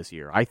go this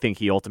year, I think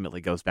he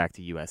ultimately goes back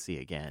to USC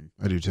again.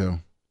 I do too.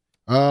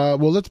 Well,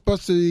 let's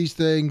bust through these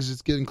things.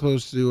 It's getting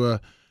close to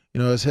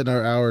us hitting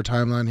our hour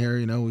timeline here.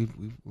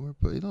 We're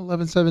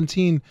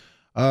 11:17.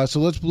 So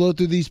let's blow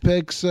through these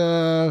picks.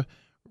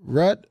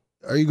 Rhett,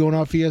 are you going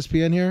off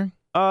ESPN here?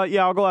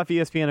 Yeah, I'll go off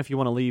ESPN if you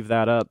want to leave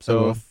that up.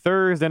 So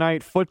Thursday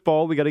night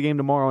football, we got a game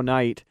tomorrow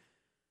night.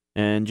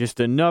 And just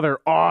another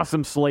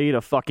awesome slate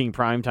of fucking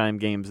primetime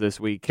games this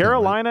week.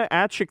 Carolina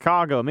at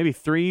Chicago. Maybe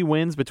 3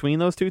 wins between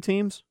those two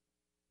teams?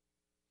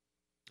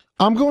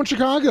 I'm going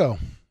Chicago.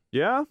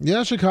 Yeah?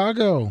 Yeah,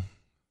 Chicago.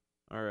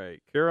 All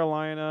right.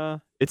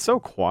 Carolina. It's so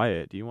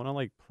quiet. Do you want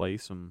to, play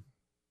some...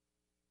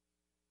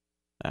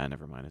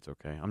 never mind. It's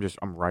okay.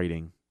 I'm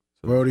writing.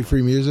 Royalty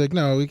free music?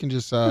 No, we can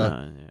just...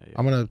 I'm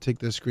going to take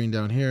this screen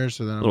down here.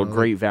 So then a little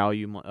great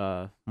value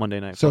Monday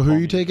night. So who are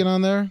you taking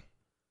on there?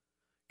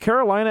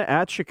 Carolina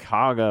at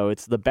Chicago.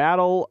 It's the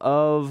battle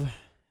of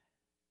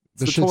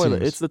the toilet.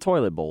 Teams. It's the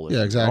toilet bowl.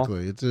 Yeah,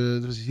 exactly. It's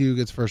who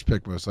gets first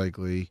pick most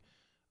likely.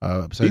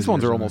 These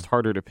ones are almost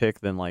harder to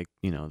pick than the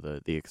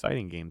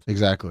exciting games.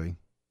 Exactly.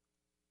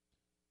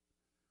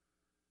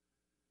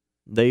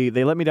 They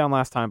let me down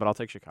last time, but I'll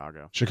take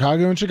Chicago.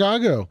 Chicago and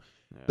Chicago.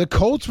 Yeah. The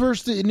Colts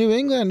versus New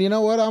England. You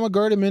know what? I'm a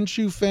Gardner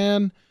Minshew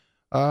fan.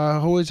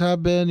 Always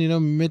have been.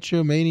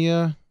 Minshew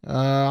mania.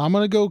 I'm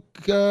gonna go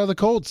the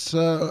Colts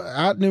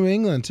at New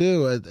England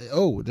too.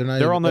 They're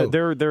not.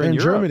 They're in Europe.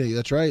 Germany.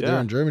 That's right. Yeah.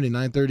 They're in Germany.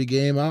 9:30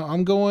 game.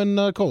 I'm going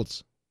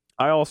Colts.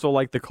 I also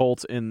like the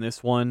Colts in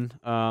this one.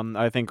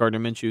 I think Gardner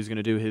Minshew is going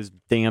to do his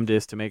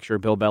damnedest to make sure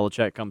Bill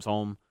Belichick comes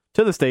home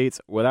to the States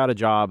without a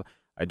job.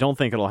 I don't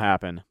think it'll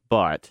happen,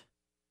 but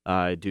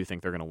I do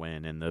think they're going to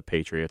win, and the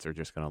Patriots are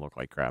just going to look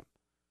like crap.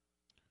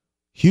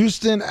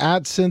 Houston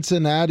at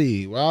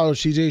Cincinnati. Wow,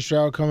 CJ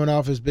Stroud coming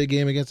off his big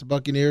game against the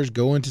Buccaneers,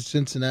 going to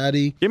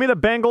Cincinnati. Give me the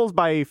Bengals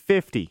by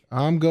 50.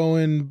 I'm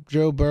going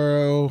Joe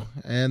Burrow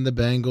and the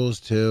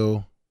Bengals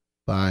too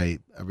by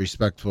a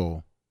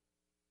respectful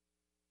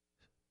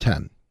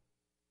 10.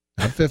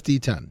 Not 50,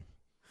 10.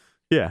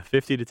 Yeah,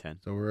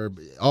 50-10. So we're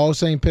all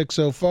same pick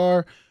so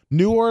far.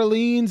 New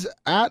Orleans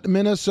at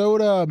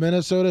Minnesota.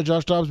 Minnesota,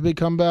 Josh Dobbs' big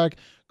comeback.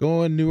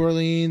 Going New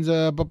Orleans.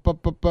 I'm going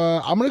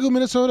to go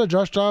Minnesota.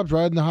 Josh Dobbs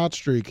riding the hot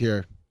streak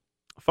here.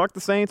 Fuck the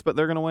Saints, but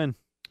they're going to win.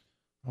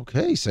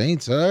 Okay,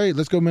 Saints. All right,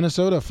 let's go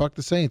Minnesota. Fuck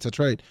the Saints. That's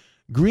right.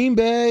 Green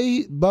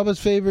Bay, Bubba's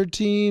favorite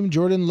team.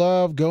 Jordan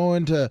Love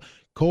going to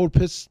cold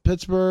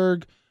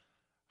Pittsburgh.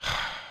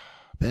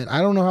 And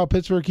I don't know how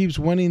Pittsburgh keeps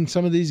winning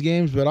some of these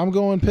games, but I'm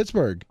going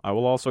Pittsburgh. I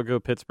will also go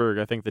Pittsburgh.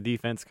 I think the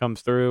defense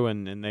comes through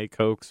and they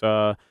coax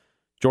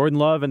Jordan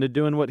Love into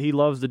doing what he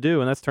loves to do,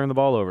 and that's turn the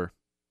ball over.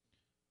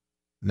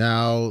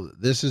 Now,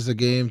 this is a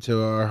game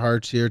to our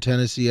hearts here.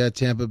 Tennessee at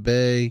Tampa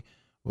Bay.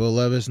 Will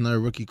Levis and their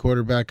rookie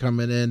quarterback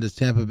coming in. Does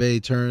Tampa Bay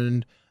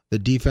turn the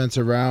defense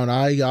around?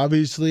 I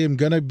obviously am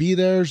going to be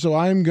there, so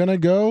I'm going to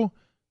go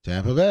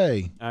Tampa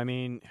Bay. I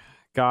mean,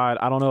 God,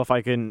 I don't know if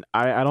I can.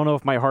 I don't know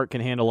if my heart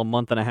can handle a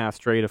month and a half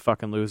straight of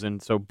fucking losing.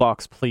 So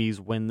Bucks, please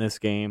win this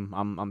game.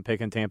 I'm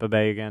picking Tampa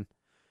Bay again.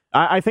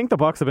 I think the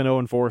Bucks have been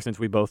 0-4 since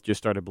we both just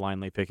started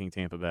blindly picking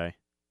Tampa Bay.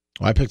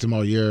 Well, I picked them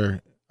all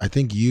year. I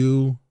think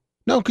you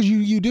no, because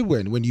you did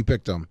win when you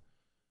picked them.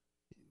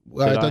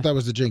 Well, I thought that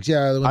was the jinx.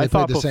 Yeah, when they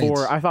played the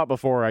Saints. I thought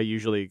before I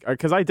usually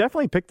because I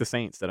definitely picked the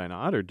Saints. Did I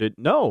not? Or did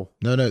no?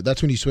 No.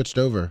 That's when you switched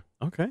over.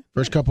 Okay.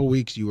 First couple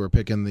weeks you were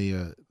picking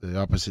the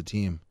opposite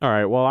team. All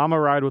right. Well, I'm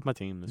gonna ride with my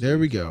team. There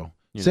we go.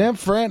 San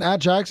Fran at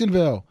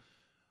Jacksonville.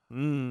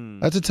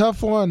 That's a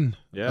tough one.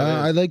 Yeah.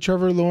 I like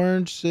Trevor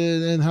Lawrence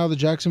and how the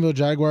Jacksonville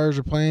Jaguars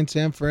are playing.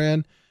 San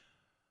Fran,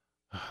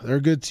 they're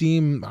a good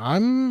team.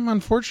 I'm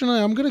going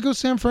to go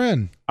San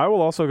Fran. I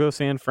will also go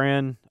San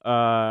Fran.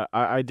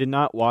 I did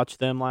not watch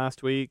them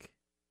last week.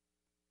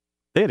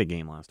 They had a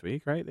game last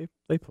week, right?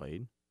 They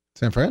played.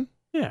 San Fran?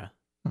 Yeah.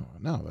 Oh,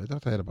 no, I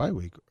thought they had a bye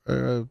week.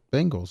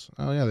 Bengals.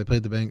 Oh, yeah, they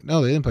played the Bengals.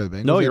 No, they didn't play the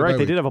Bengals. No, you're right.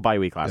 They did have a bye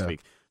week last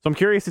week. So I'm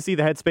curious to see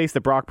the headspace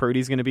that Brock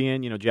Purdy's going to be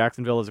in. You know,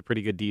 Jacksonville is a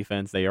pretty good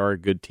defense. They are a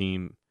good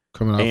team.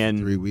 Coming off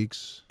 3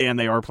 weeks. And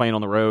they are playing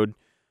on the road.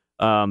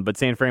 But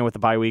San Fran with the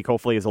bye week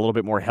hopefully is a little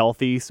bit more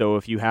healthy. So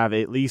if you have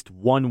at least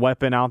one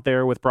weapon out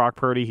there with Brock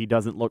Purdy, he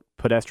doesn't look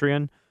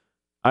pedestrian.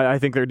 I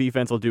think their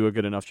defense will do a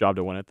good enough job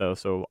to win it, though.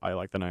 So I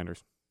like the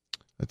Niners.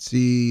 Let's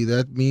see.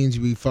 That means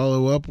we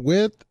follow up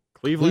with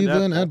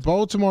Cleveland at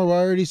Baltimore. Well,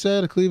 I already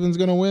said Cleveland's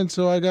going to win,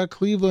 so I got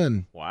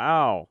Cleveland.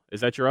 Wow. Is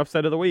that your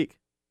upset of the week?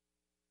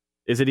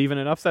 Is it even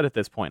an upset at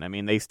this point? I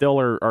mean, they still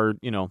are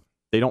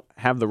they don't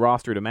have the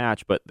roster to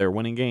match, but they're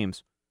winning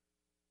games.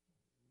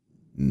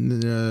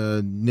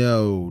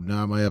 No,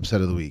 not my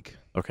upset of the week.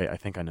 Okay, I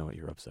think I know what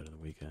your upset of the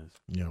week is.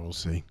 Yeah, we'll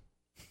see.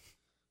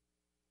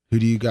 Who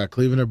do you got,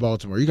 Cleveland or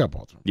Baltimore? You got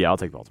Baltimore. Yeah, I'll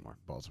take Baltimore.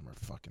 Baltimore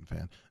fucking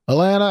fan.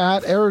 Atlanta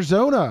at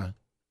Arizona.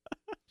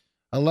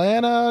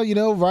 Atlanta,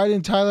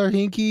 riding Tyler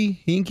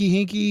Hinkie,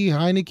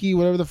 Heineke,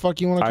 whatever the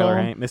fuck you want to call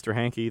him. Mr.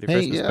 Hanky, the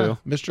Christmas poo.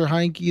 Mr.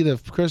 Heineke,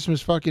 the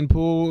Christmas fucking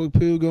poo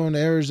going to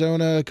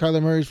Arizona.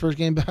 Kyler Murray's first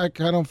game back.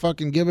 I don't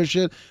fucking give a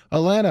shit.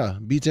 Atlanta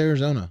beats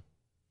Arizona.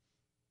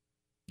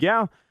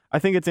 Yeah, I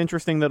think it's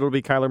interesting that it'll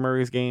be Kyler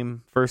Murray's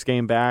first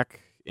game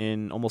back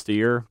in almost a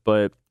year,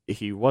 but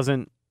he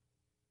wasn't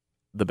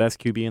the best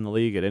QB in the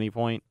league at any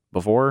point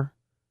before.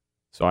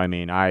 So, I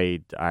mean, I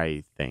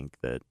think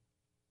that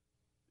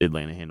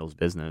Atlanta handles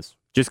business.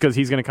 Just because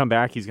he's going to come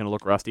back, he's going to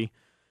look rusty.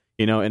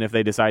 And if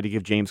they decide to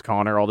give James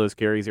Conner all those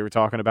carries they were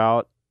talking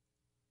about,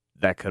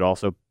 that could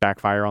also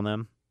backfire on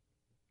them.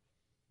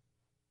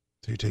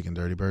 So you're taking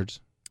Dirty Birds?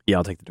 Yeah,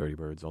 I'll take the Dirty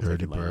Birds.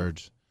 Dirty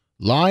Birds.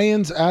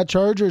 Lions at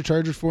Chargers.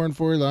 Chargers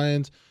 4-4.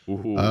 Lions.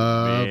 Ooh,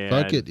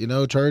 fuck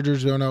it.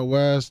 Chargers going out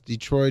west.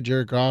 Detroit,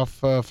 Jared Goff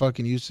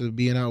fucking used to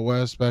being out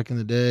west back in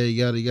the day.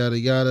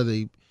 Yada.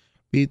 They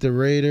beat the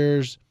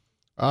Raiders.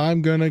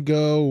 I'm going to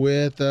go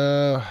with,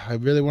 I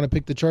really want to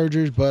pick the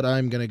Chargers, but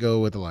I'm going to go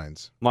with the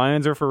Lions.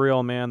 Lions are for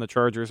real, man. The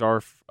Chargers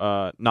are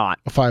not.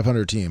 A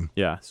 500 team.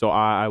 Yeah, so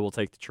I will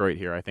take Detroit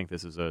here. I think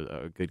this is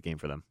a good game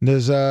for them.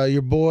 Does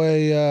your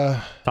boy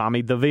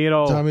Tommy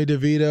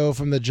DeVito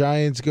from the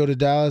Giants go to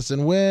Dallas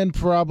and win?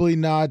 Probably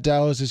not.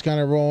 Dallas is kind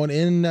of rolling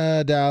in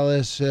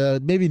Dallas.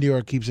 Maybe New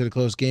York keeps it a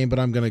close game, but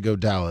I'm going to go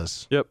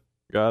Dallas. Yep.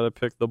 Gotta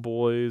pick the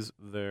boys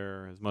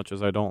there as much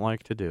as I don't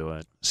like to do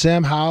it.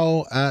 Sam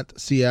Howell at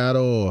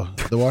Seattle,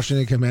 the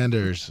Washington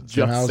Commanders.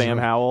 Sam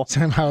Howell.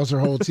 Sam Howell's their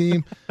whole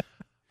team.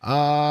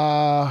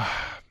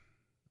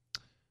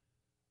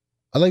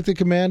 I like the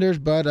Commanders,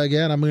 but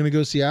again, I'm going to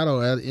go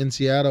Seattle. In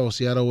Seattle,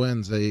 Seattle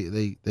wins.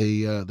 They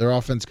their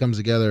offense comes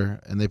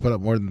together and they put up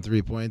more than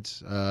 3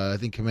 points. I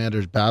think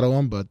Commanders battle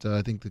them, but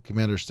I think the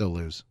Commanders still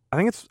lose. I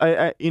think it's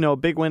a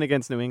big win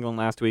against New England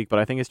last week, but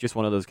I think it's just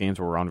one of those games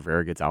where Ron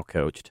Rivera gets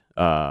outcoached.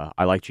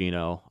 I like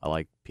Geno. I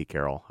like Pete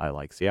Carroll. I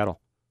like Seattle.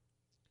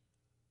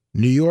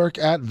 New York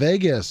at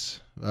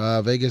Vegas.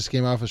 Vegas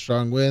came off a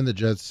strong win. The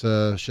Jets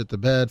shit the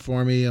bed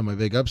for me on my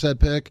big upset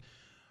pick.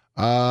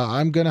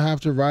 I'm going to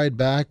have to ride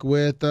back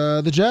with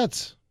the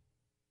Jets.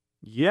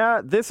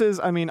 Yeah,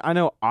 I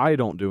know I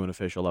don't do an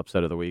official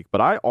upset of the week, but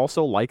I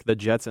also like the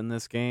Jets in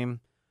this game.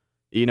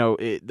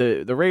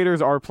 The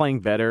Raiders are playing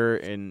better,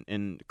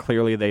 and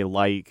clearly they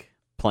like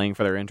playing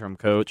for their interim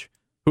coach,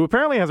 who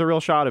apparently has a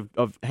real shot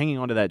of hanging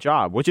on to that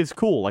job, which is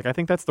cool. Like, I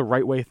think that's the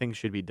right way things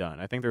should be done.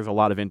 I think there's a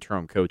lot of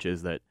interim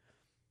coaches that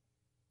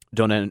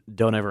don't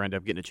ever end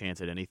up getting a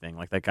chance at anything,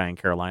 like that guy in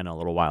Carolina a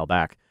little while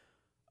back.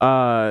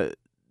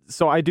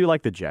 So I do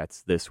like the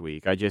Jets this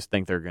week. I just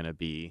think they're gonna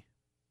be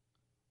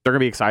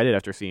excited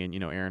after seeing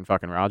Aaron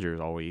fucking Rodgers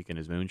all week in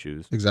his moon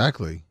shoes.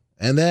 Exactly.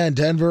 And then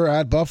Denver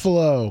at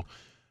Buffalo.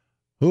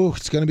 Ooh,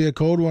 it's going to be a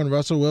cold one.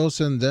 Russell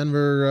Wilson,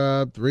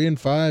 Denver,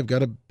 3-5,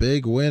 got a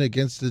big win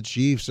against the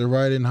Chiefs. They're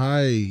riding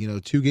high,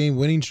 2-game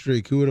winning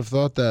streak. Who would have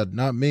thought that?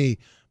 Not me.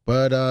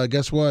 But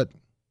guess what?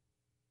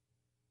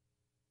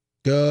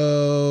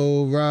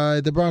 Go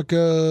ride the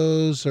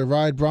Broncos, or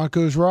ride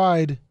Broncos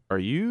ride.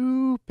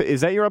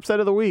 Is that your upset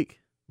of the week?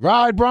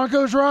 Ride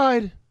Broncos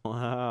ride.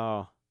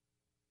 Wow.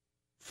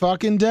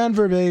 Fucking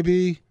Denver,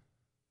 baby.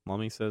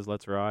 Lummy says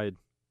let's ride.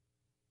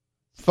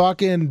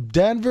 Fucking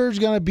Denver's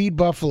going to beat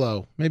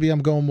Buffalo. Maybe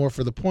I'm going more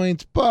for the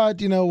points,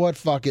 but you know what?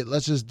 Fuck it.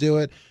 Let's just do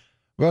it.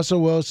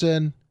 Russell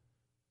Wilson,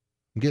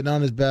 I'm getting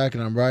on his back,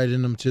 and I'm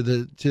riding him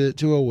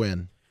to a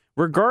win.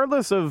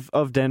 Regardless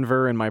of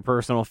Denver and my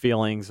personal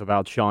feelings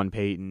about Sean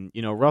Payton,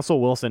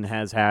 Russell Wilson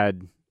has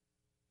had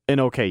an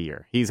okay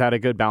year. He's had a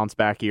good bounce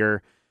back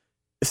year.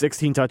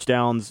 16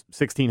 touchdowns,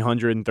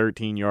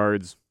 1,613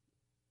 yards.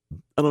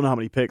 I don't know how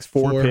many picks.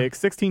 Four picks.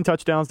 16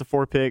 touchdowns to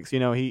 4 picks.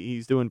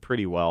 He's doing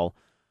pretty well.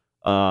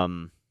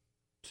 So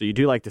you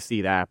do like to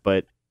see that,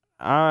 but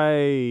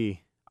I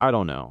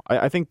don't know.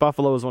 I think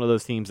Buffalo is one of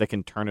those teams that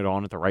can turn it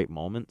on at the right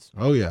moments.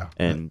 Oh, yeah.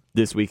 And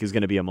this week is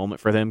going to be a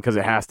moment for them because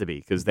it has to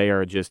be, because they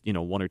are just,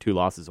 1 or 2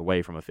 losses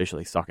away from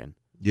officially sucking.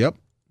 Yep.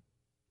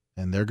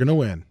 And they're going to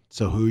win.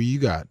 So who you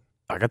got?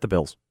 I got the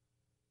Bills.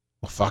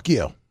 Well, fuck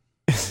you.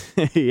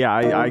 Yeah,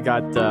 I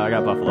got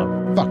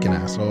Buffalo. Fucking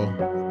asshole.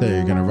 There,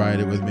 you're going to ride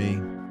it with me.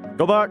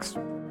 Go Bucks.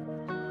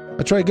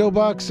 That's right, go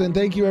Bucks, and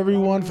thank you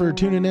everyone for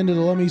tuning into the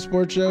Lummy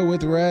Sports Show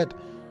with Rhett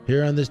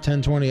here on this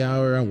 10:20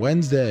 hour on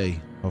Wednesday.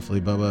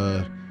 Hopefully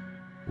Bubba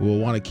will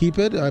want to keep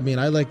it. I mean,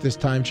 I like this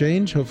time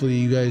change. Hopefully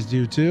you guys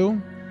do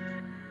too.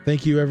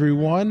 Thank you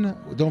everyone.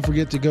 Don't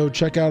forget to go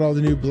check out all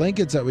the new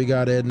blankets that we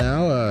got in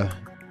now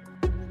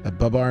at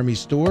Bubba Army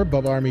Store,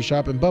 Bubba Army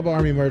Shop, and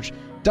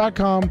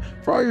BubbaArmyMerch.com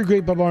for all your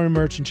great Bubba Army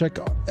merch, and check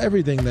out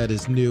everything that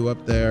is new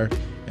up there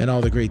and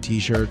all the great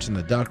t-shirts and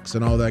the ducks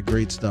and all that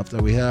great stuff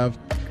that we have.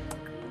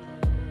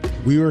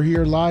 We are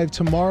here live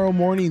tomorrow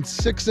morning,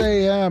 6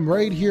 a.m.,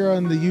 right here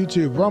on the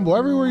YouTube, Rumble,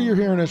 everywhere you're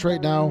hearing us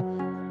right now.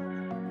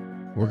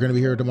 We're going to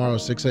be here tomorrow,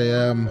 6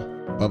 a.m.,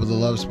 Bubba the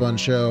Love Sponge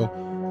Show.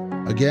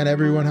 Again,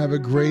 everyone have a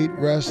great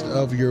rest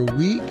of your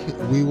week.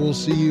 We will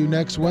see you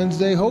next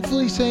Wednesday,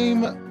 hopefully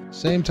same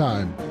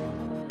time.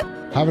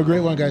 Have a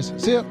great one, guys.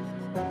 See ya.